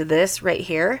they did to this right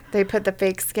here. They put the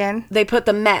fake skin. They put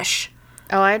the mesh.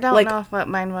 Oh, I don't Like- know what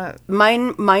mine was.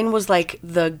 Mine was like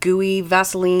the gooey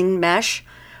Vaseline mesh.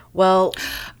 Well,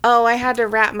 Oh, I had to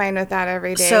wrap mine with that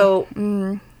every day. so,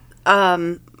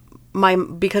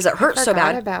 because it hurt so Forgot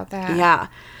bad. about that. Yeah.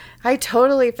 I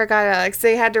totally forgot, Alex.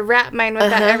 They had to wrap mine with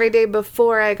that every day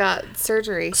before I got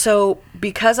surgery. So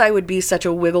because I would be such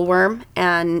a wiggle worm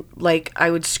and like I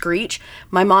would screech,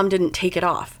 my mom didn't take it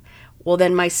off. Well,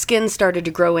 then my skin started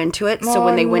to grow into it. So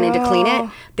when they went in to clean it,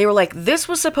 they were like, this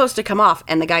was supposed to come off.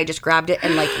 And the guy just grabbed it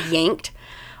and like yanked.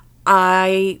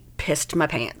 I pissed my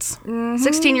pants.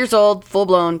 16 years old, full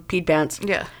blown, peed pants.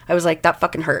 Yeah. I was like, that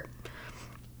fucking hurt.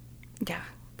 Yeah.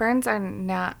 Burns are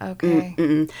not okay.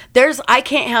 I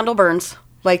can't handle burns.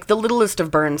 Like the littlest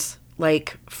of burns.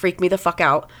 Like freak me the fuck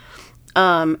out.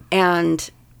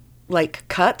 And like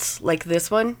cuts, like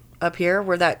this one up here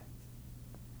where that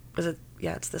was it.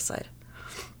 Yeah, it's this side.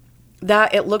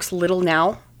 That it looks little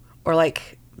now, or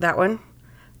like that one.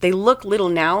 They look little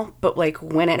now, but like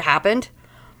when it happened,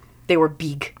 they were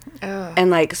big. Oh. And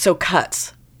like so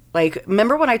cuts. Like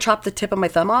remember when I chopped the tip of my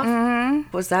thumb off? Mm-hmm.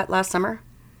 Was that last summer?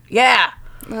 Yeah.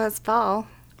 Well, it's fall.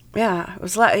 Yeah, it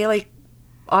was like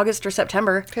August or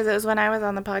September. Because it was when I was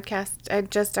on the podcast. I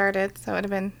just started, so it would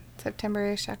have been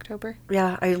September-ish, October.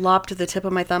 Yeah, I lopped the tip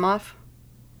of my thumb off.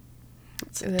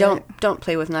 Don't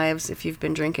play with knives if you've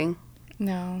been drinking.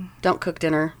 No. Don't cook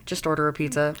dinner. Just order a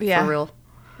pizza Yeah. for real.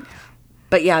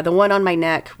 But yeah, the one on my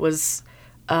neck was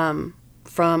from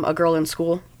a girl in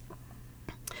school.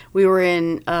 We were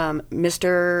in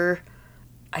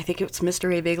I think it was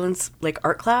Mr. A. Baglin's like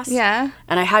art class. Yeah.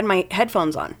 And I had my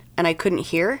headphones on and I couldn't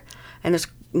hear. And this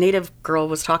native girl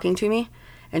was talking to me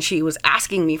and she was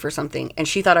asking me for something and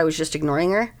she thought I was just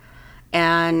ignoring her.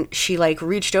 And she like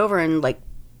reached over and like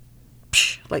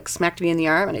smacked me in the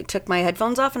arm and I took my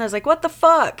headphones off and I was like, what the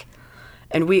fuck?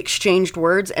 And we exchanged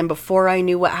words and before I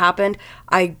knew what happened,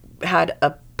 I had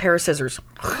a pair of scissors.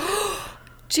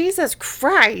 Jesus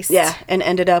Christ. Yeah, and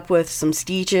ended up with some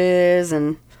stitches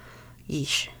and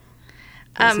yeesh.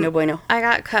 It was no bueno. I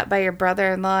got cut by your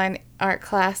brother-in-law in art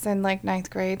class in like 9th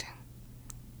grade.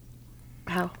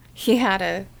 How? He had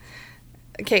an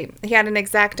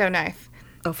X-Acto knife.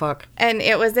 Oh, fuck. And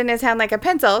it was in his hand like a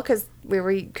pencil because we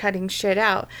were cutting shit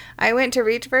out. I went to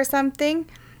reach for something,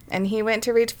 and he went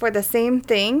to reach for the same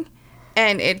thing,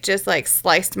 and it just like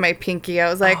sliced my pinky. I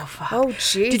was like, oh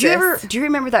Jesus. Do you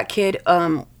remember that kid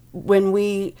when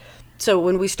we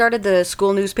started the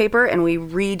school newspaper and we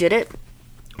redid it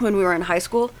when we were in high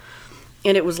school,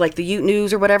 and it was like the Ute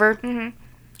News or whatever?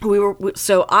 Mm-hmm.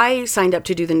 so I signed up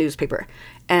to do the newspaper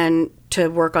and to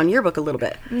work on yearbook a little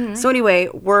bit. So anyway,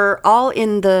 we're all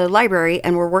in the library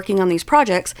and we're working on these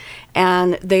projects,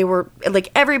 and they were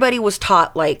like, everybody was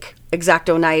taught like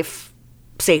X-Acto knife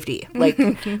safety, like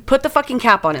put the fucking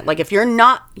cap on it. Like if you're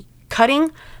not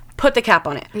cutting, put the cap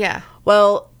on it. Yeah.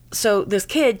 Well, so this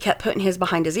kid kept putting his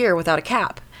behind his ear without a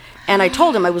cap. And I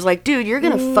told him, I was like, dude, you're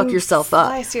going to fuck yourself up.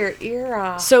 Slice your ear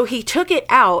off. So he took it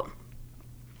out,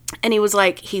 and he was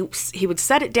like, he would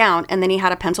set it down, and then he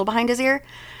had a pencil behind his ear,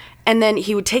 and then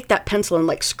he would take that pencil and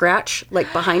like scratch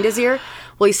like behind his ear.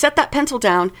 Well, he set that pencil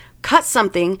down, cut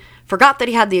something, forgot that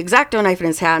he had the X-Acto knife in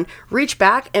his hand, reached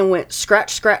back and went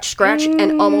scratch, scratch, scratch,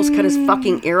 and almost cut his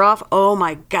fucking ear off. Oh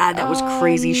my God, that was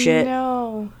crazy shit.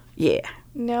 No. Yeah.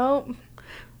 Nope.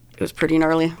 It was pretty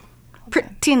gnarly.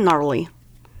 Pretty gnarly.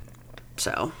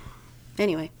 So,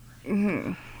 anyway.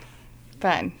 Fun.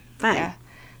 Yeah.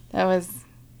 That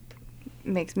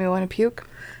makes me want to puke.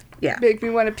 Yeah. Make me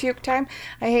want to puke time.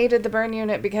 I hated the burn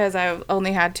unit because I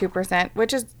only had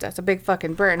 2%, that's a big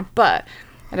fucking burn. But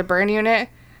at a burn unit,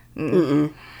 no.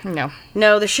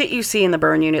 No, the shit you see in the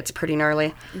burn unit's pretty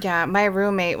gnarly. Yeah, my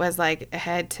roommate was like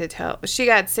head to toe. She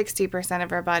got 60%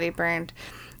 of her body burned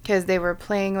because they were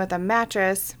playing with a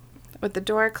mattress with the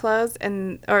door closed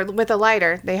or with a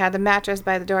lighter. They had the mattress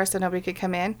by the door so nobody could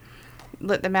come in.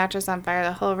 Lit the mattress on fire.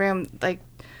 The whole room,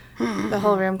 the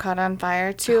whole room caught on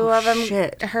fire. Two of them,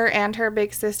 shit. her and her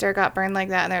big sister, got burned like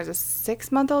that. And there was a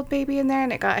 6-month-old baby in there,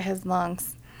 and it got his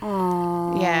lungs.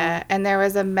 Aww. Yeah, and there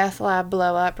was a meth lab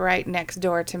blow up right next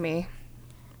door to me.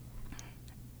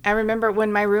 I remember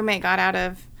when my roommate got out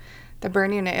of the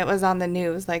burn unit, it was on the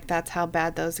news. Like, that's how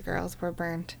bad those girls were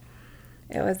burned.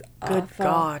 It was awful. Good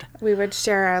God. We would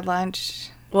share our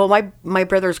lunch. Well, my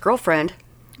brother's girlfriend,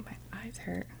 My eyes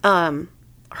hurt.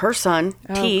 her son,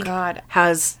 Teague, God.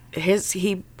 has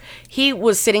he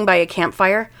was sitting by a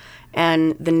campfire,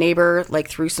 and the neighbor like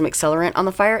threw some accelerant on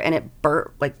the fire, and it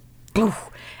burnt like poof,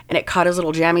 and it caught his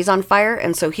little jammies on fire,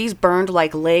 and so he's burned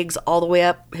like legs all the way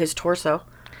up his torso.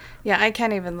 Yeah, I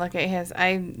can't even look at his.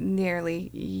 I nearly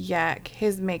yak.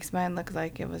 His makes mine look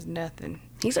like it was nothing.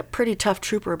 He's a pretty tough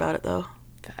trooper about it, though.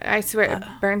 I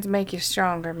swear, burns make you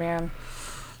stronger, man.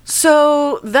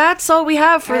 So that's all we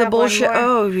have for I the have one bullshit. more.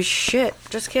 Oh shit!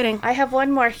 Just kidding. I have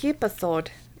one more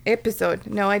episode.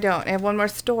 No, I don't. I have one more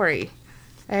story.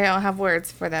 I don't have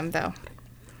words for them, though.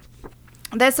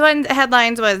 This one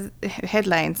headline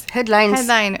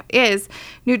is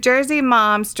New Jersey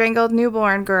mom strangled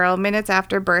newborn girl minutes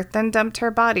after birth, then dumped her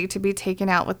body to be taken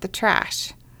out with the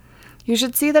trash. You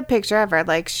should see the picture of her.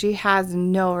 Like, she has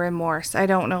no remorse. I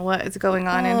don't know what is going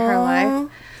on in her life.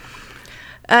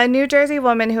 A New Jersey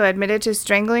woman who admitted to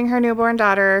strangling her newborn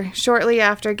daughter shortly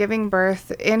after giving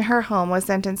birth in her home was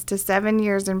sentenced to 7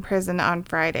 years in prison on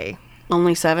Friday.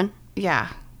 Only 7? Yeah.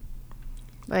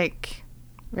 Like,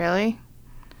 really?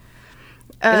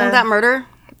 Isn't that murder?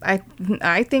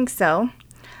 I think so.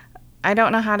 I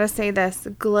don't know how to say this.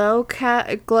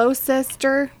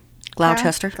 Gloucester.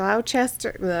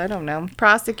 I don't know.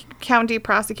 County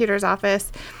Prosecutor's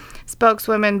Office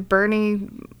spokeswoman Bernie,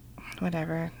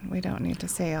 whatever. We don't need to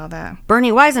say all that.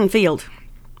 Bernie Weisenfeld.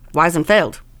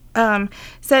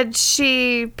 Said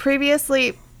she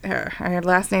previously, her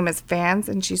last name is Fans,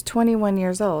 and she's 21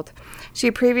 years old.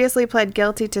 She previously pled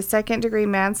guilty to second-degree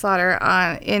manslaughter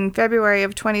in February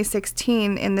of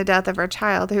 2016 in the death of her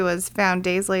child, who was found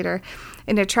days later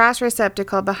in a trash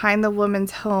receptacle behind the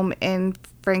woman's home in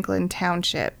Franklin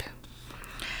Township.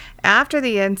 After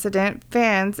the incident,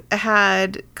 Fans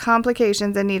had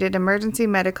complications and needed emergency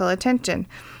medical attention.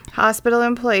 Hospital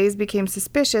employees became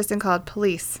suspicious and called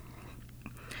police.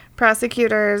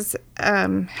 Prosecutors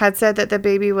had said that the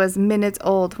baby was minutes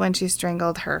old when she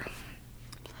strangled her.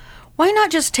 Why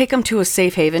not just take them to a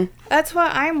safe haven? That's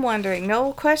what I'm wondering.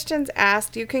 No questions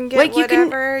asked. You can get Like,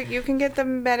 whatever. You can get the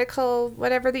medical,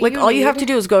 whatever that you Like, need. all you have to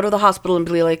do is go to the hospital and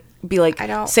be like, I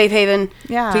don't- safe haven.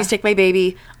 Yeah. Please take my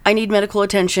baby. I need medical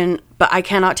attention, but I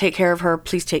cannot take care of her.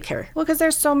 Please take care. Well, because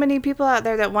there's so many people out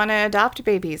there that want to adopt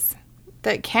babies,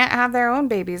 that can't have their own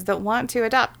babies, that want to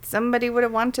adopt. Somebody would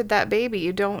have wanted that baby.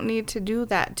 You don't need to do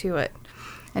that to it.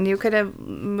 And you could have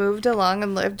moved along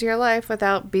and lived your life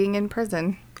without being in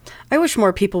prison. I wish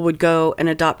more people would go and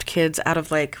adopt kids out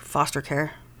of, like, foster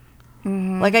care.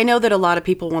 Mm-hmm. Like, I know that a lot of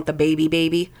people want the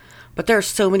baby, but there are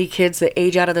so many kids that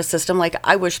age out of the system. Like,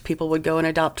 I wish people would go and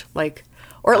adopt, like,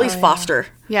 or at least foster.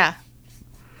 Yeah.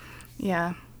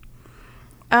 Yeah.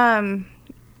 The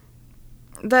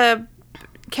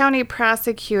county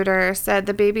prosecutor said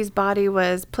the baby's body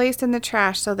was placed in the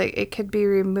trash so that it could be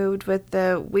removed with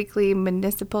the weekly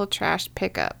municipal trash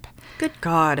pickup. Good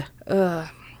God. Ugh.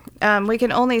 we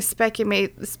can only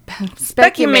speculate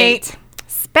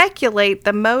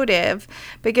the motive,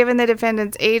 but given the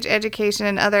defendant's age, education,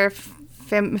 and other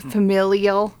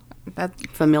familial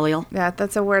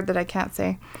that's a word that I can't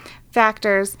say,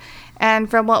 factors, and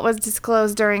from what was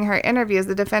disclosed during her interviews,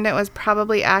 the defendant was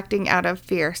probably acting out of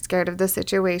fear, scared of the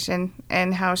situation,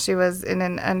 and how she was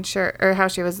unsure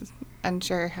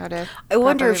how to. I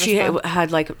wonder if properly she respond.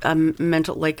 had like a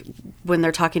mental, like when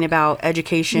they're talking about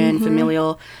education,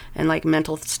 familial, and like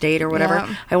mental state or whatever.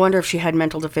 Yeah. I wonder if she had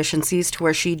mental deficiencies to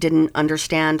where she didn't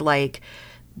understand like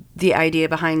the idea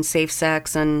behind safe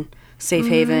sex and safe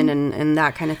haven and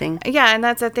that kind of thing. Yeah, and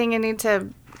that's a thing you need to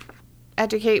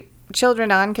educate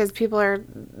children on, because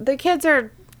the kids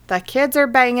are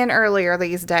banging earlier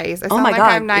these days. I sound my like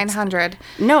God, I'm 900.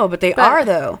 No, but they are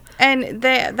though. And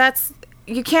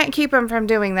you can't keep them from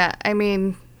doing that. I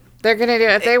mean, they're going to do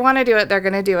it. If they want to do it, they're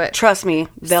going to do it. Trust me,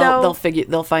 they'll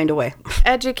find a way.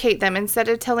 Educate them instead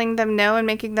of telling them no and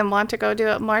making them want to go do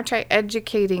it more. Try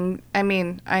educating. I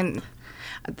mean,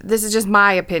 this is just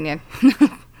my opinion.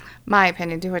 My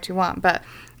opinion, do what you want. But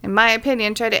in my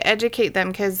opinion, try to educate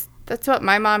them, because that's what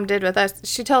my mom did with us.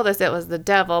 She told us it was the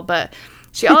devil, but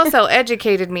she also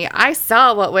educated me. I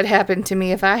saw what would happen to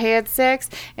me if I had sex,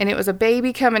 and it was a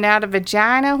baby coming out of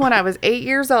vagina when I was 8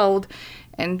 years old,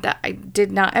 and I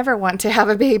did not ever want to have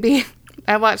a baby.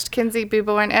 I watched Kinsey be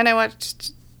born, and I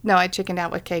chickened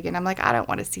out with Kagan. I'm like, I don't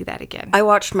want to see that again. I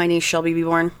watched my niece Shelby be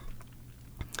born,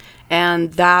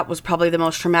 and that was probably the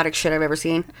most traumatic shit I've ever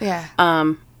seen. Yeah.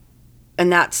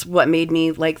 And that's what made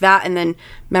me like that. And then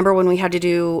remember when we had to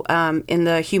do in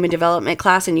the human development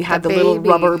class, and you had the little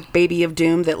rubber baby of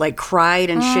doom that like cried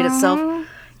and shit itself.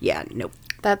 Yeah, nope.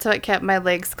 That's what kept my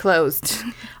legs closed.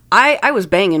 I was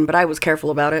banging, but I was careful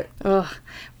about it. Ugh.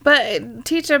 But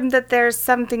teach them that there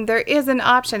is an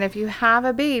option. If you have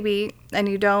a baby and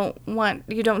you don't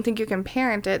think you can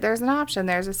parent it, there's an option.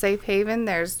 There's a safe haven.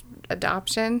 There's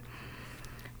adoption.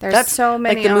 There's so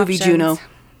many like the movie options. Juno.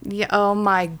 Yeah. Oh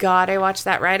my God. I watched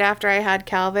that right after I had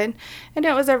Calvin, and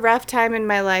it was a rough time in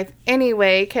my life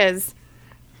anyway, because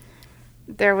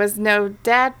there was no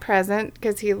dad present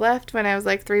because he left when I was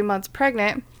like 3 months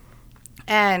pregnant,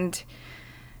 and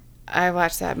I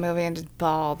watched that movie and just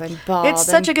bawled and bawled. It's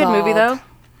such a good movie, though.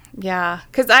 Yeah,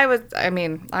 because I was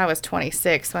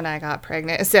 26 when I got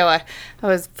pregnant, so I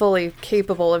was fully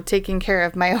capable of taking care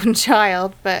of my own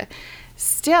child, but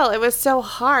still, it was so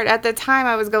hard. At the time,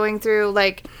 I was going through,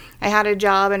 like, I had a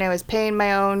job and I was paying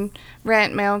my own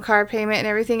rent, my own car payment and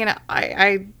everything, and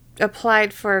I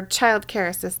applied for child care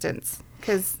assistance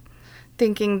because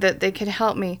thinking that they could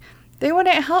help me. They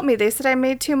wouldn't help me. They said I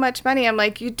made too much money. I'm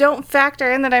like, you don't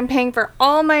factor in that I'm paying for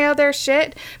all my other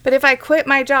shit, but if I quit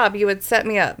my job, you would set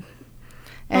me up.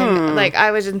 And, like,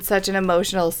 I was in such an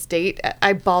emotional state.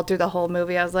 I bawled through the whole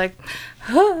movie. I was like,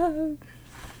 ah.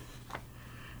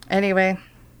 Anyway,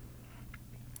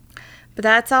 but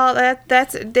that's all.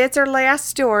 That's our last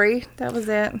story. That was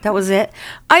it. That was it.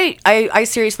 I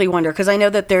seriously wonder, because I know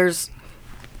that there's.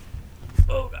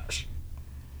 Oh gosh.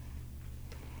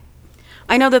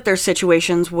 I know that there's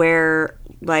situations where,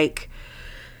 like,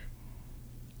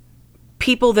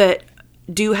 people that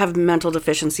do have mental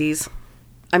deficiencies,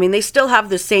 I mean, they still have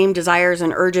the same desires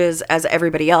and urges as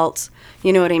everybody else.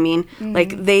 You know what I mean? Mm-hmm.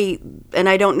 Like, and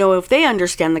I don't know if they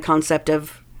understand the concept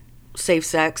of safe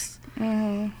sex.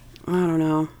 Mm-hmm. I don't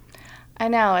know. I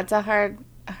know. It's a hard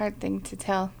thing to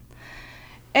tell.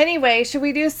 Anyway, should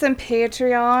we do some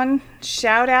Patreon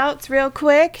shout-outs real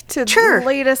quick to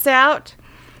lead us out?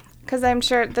 Because I'm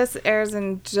sure this airs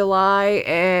in July,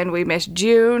 and we missed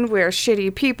June. We're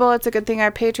shitty people. It's a good thing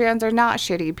our Patreons are not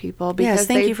shitty people. Yes,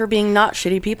 thank you for being not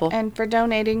shitty people. And for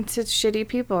donating to shitty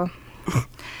people.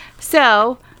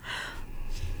 So,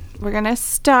 we're going to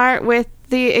start with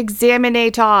the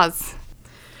examinators.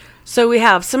 So we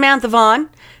have Samantha Vaughn,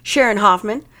 Sharon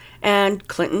Hoffman, and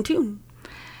Clinton Toon.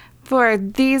 For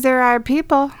These Are Our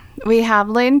People, we have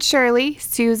Lynn Shirley,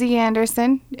 Susie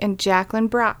Anderson, and Jacqueline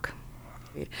Brock.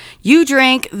 You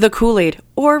drank the Kool-Aid,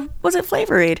 or was it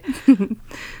Flavor Aid?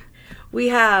 We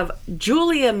have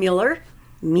Julia Mueller.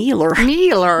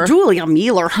 Julia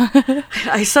Mueller.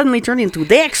 I suddenly turned into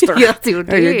Dexter. Yes, you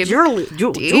did.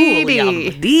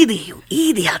 Julia. Didi, you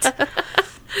idiot.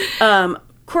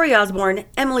 Corey Osborne,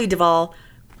 Emily Duvall.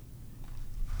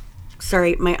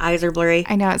 Sorry, my eyes are blurry.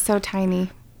 I know, it's so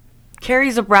tiny.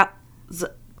 Carrie Zabrowski.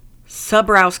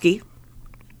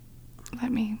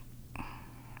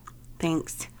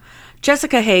 Thanks.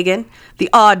 Jessica Hagen, The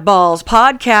Oddballs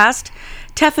Podcast.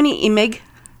 Tiffany Imig.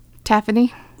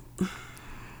 Tiffany.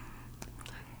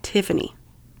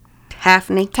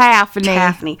 Taffany.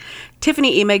 Taffany.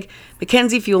 Tiffany Emig,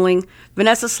 Mackenzie Fueling,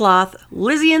 Vanessa Sloth,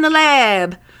 Lizzie in the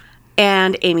Lab,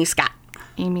 and Amy Scott.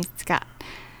 Amy Scott.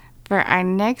 For our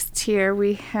next tier,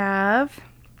 we have...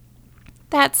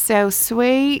 That's so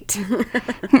sweet.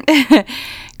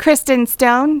 Kristen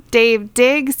Stone, Dave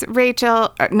Diggs,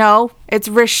 Rachel... No, it's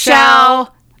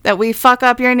Rochelle. That we fuck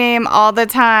up your name all the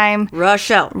time.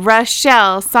 Rochelle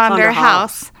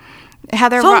Sonderhaus.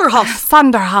 Heather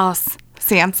Sonderhaus.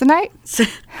 Samsonite?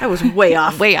 That was way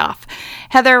off. Way off.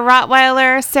 Heather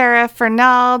Rottweiler, Sarah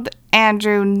Fernald,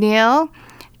 Andrew Neal,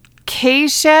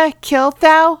 Keisha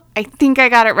Kilthau. I think I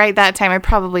got it right that time. I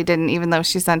probably didn't, even though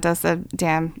she sent us a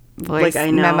damn voice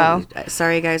memo.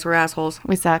 Sorry, guys. We're assholes.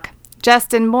 We suck.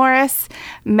 Justin Morris,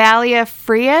 Malia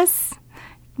Frias,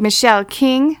 Michelle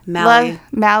King. Mally.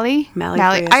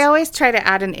 Frias. I always try to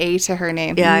add an A to her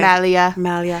name. Yeah.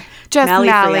 Malia. Just Mally.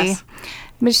 Frias.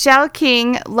 Michelle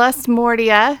King, Lus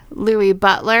Mordia, Louis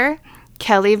Butler,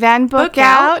 Kelly Van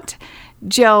Bookout,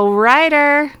 Joe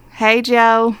Ryder. Hey,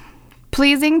 Joe.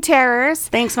 Pleasing Terrors.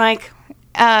 Thanks, Mike.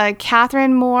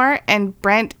 Catherine Moore and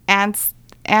Brent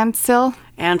Ansel.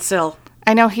 Ansel.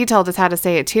 I know he told us how to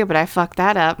say it too, but I fucked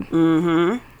that up.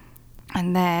 Mm-hmm.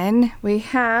 And then we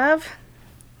have...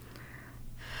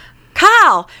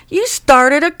 Kyle, you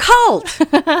started a cult.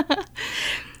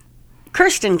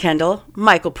 Kirsten Kendall,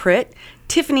 Michael Pritt,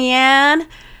 Tiffany Ann,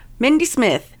 Mindy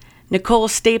Smith, Nicole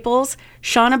Staples,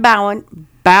 Shauna Bowen,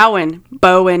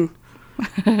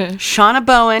 Shauna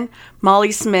Bowen,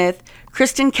 Molly Smith,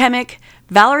 Kristen Kemick,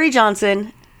 Valerie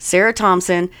Johnson, Sarah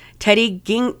Thompson, Teddy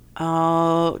Gingrich?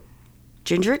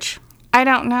 I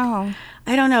don't know.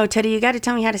 Teddy. You got to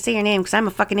tell me how to say your name because I'm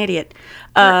a fucking idiot.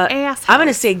 I'm going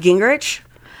to say Gingrich.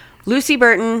 Lucy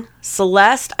Burton,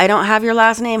 Celeste. I don't have your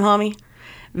last name, homie.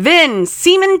 Vin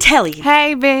Seamantelli.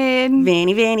 Hey, Vin.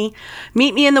 Vanny.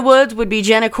 Meet Me in the Woods would be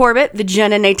Jenna Corbett, the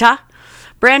Jenna Nata.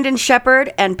 Brandon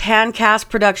Shepard and Pancast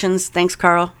Productions. Thanks,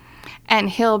 Carl. And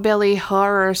Hillbilly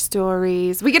Horror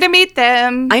Stories. We get to meet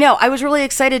them. I know. I was really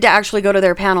excited to actually go to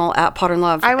their panel at Pot and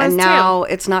Love. I was and now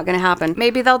it's not going to happen.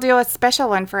 Maybe they'll do a special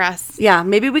one for us. Yeah,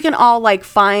 maybe we can all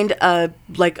find a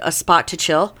spot to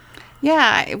chill.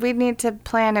 Yeah, we need to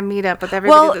plan a meetup with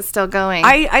everybody that's still going.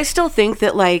 I still think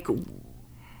that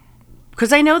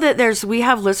because I know that we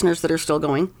have listeners that are still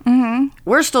going. Mm-hmm.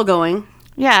 We're still going.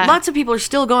 Yeah. Lots of people are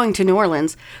still going to New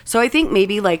Orleans. So I think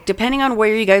maybe depending on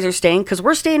where you guys are staying, because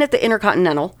we're staying at the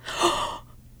Intercontinental.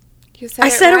 You said I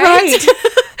said it right.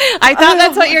 I thought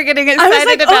that's what you're getting excited I was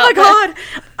like, about. oh my God.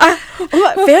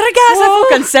 Very guys, I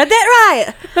fucking said that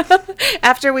right.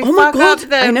 After we fuck up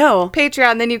the I know.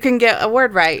 Patreon, then you can get a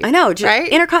word right. I know. Right?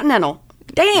 Intercontinental.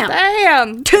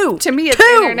 Damn. To me, it's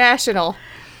international.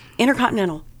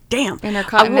 Intercontinental. Damn.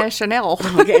 Intercontinental.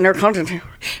 Intercontinental.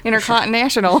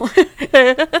 Intercontinental.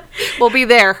 We'll be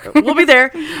there.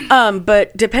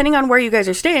 But depending on where you guys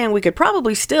are staying, we could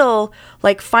probably still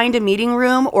find a meeting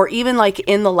room or even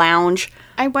in the lounge.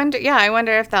 I wonder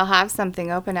if they'll have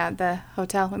something open at the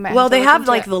hotel. They have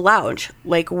the lounge,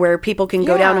 where people can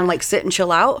go down and sit and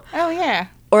chill out. Oh yeah.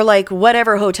 Or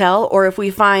whatever hotel, or if we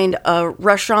find a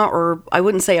restaurant, or I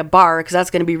wouldn't say a bar because that's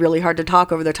going to be really hard to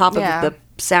talk over the top of the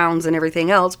sounds and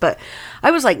everything else. But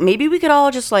I was maybe we could all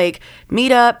just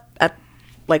meet up at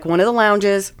one of the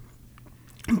lounges,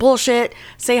 bullshit,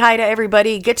 say hi to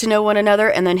everybody, get to know one another,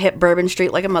 and then hit Bourbon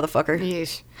Street like a motherfucker.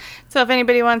 Yeesh. So if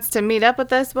anybody wants to meet up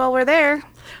with us while we're there,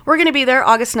 we're going to be there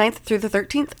August 9th through the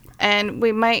 13th. And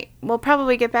we'll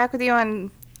probably get back with you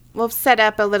and we'll set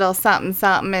up a little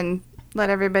something and let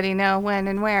everybody know when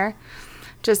and where,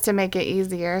 just to make it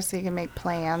easier so you can make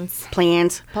plans.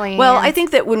 Well, I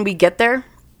think that when we get there,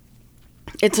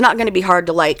 it's not going to be hard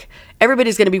to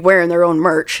everybody's going to be wearing their own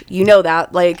merch. You know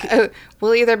that.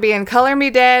 We'll either be in Color Me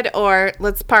Dead or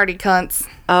Let's Party Cunts.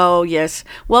 Oh, yes.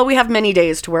 Well, we have many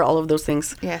days to wear all of those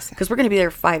things. Yes. Because we're going to be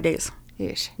there 5 days.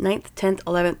 Yeesh. 9th, 10th,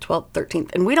 11th, 12th,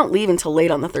 13th. And we don't leave until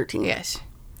late on the 13th.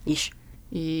 Yes.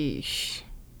 Yeesh.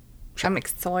 I'm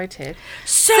excited.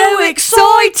 So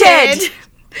excited!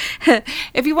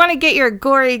 If you want to get your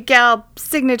Gory Gal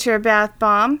signature bath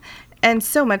bomb and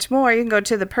so much more, you can go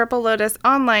to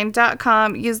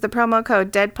thepurplelotusonline.com. Use the promo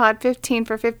code DEADPOD15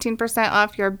 for 15%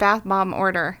 off your bath bomb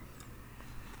order.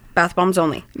 Bath bombs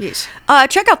only. Yes.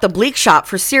 Check out the Bleak Shop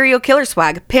for serial killer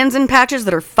swag. Pins and patches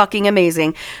that are fucking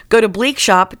amazing. Go to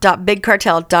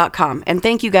bleakshop.bigcartel.com. And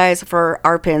thank you guys for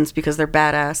our pins because they're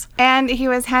badass. And he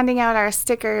was handing out our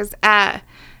stickers at,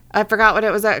 I forgot what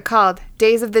it was called,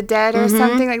 Days of the Dead or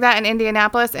something like that in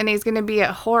Indianapolis. And he's going to be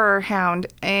at Horror Hound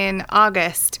in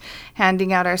August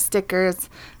handing out our stickers.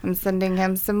 I'm sending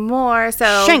him some more.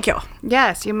 So thank you.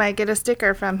 Yes, you might get a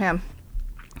sticker from him.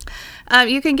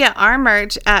 You can get our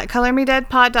merch at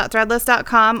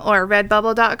colormedeadpod.threadless.com or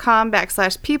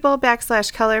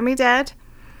redbubble.com/people/colormedead.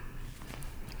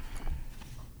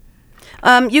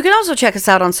 You can also check us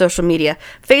out on social media.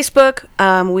 Facebook,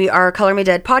 we are Color Me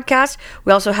Dead Podcast.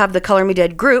 We also have the Color Me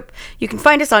Dead group. You can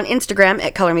find us on Instagram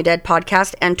at Color Me Dead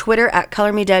Podcast and Twitter at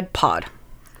Color Me Dead Pod.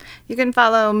 You can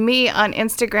follow me on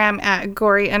Instagram at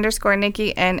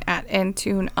gory_Nikki and at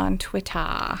Intune on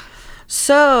Twitter.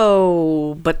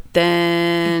 So, but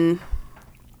then...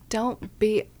 Don't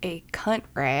be a cunt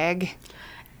rag.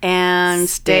 And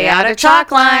stay out of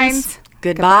chalk lines.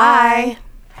 Goodbye.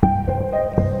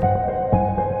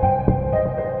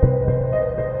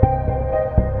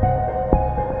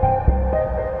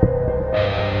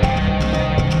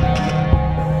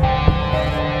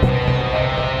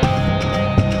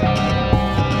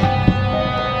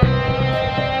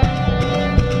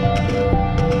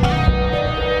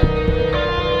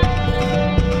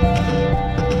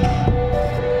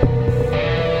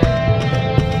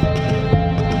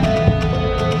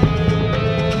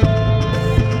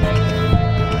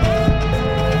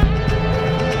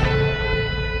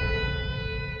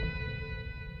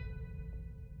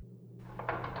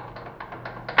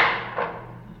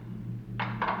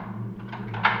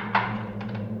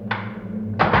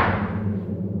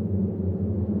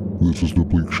 This is the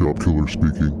Bleak Shop Killer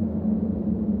speaking.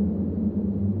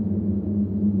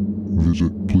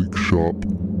 Visit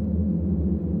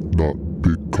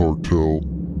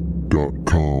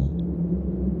bleakshop.bigcartel.com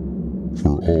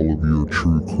for all of your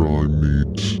true crime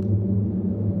needs.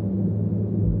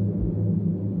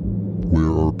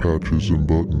 Wear our patches and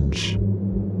buttons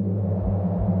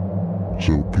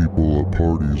so people at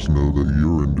parties know that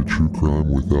you're into true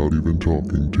crime without even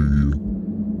talking to you.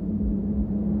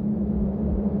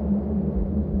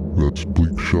 That's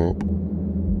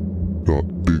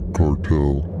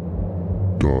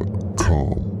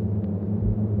bleakshop.bigcartel.com.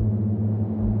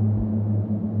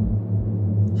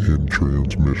 In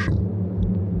transmission.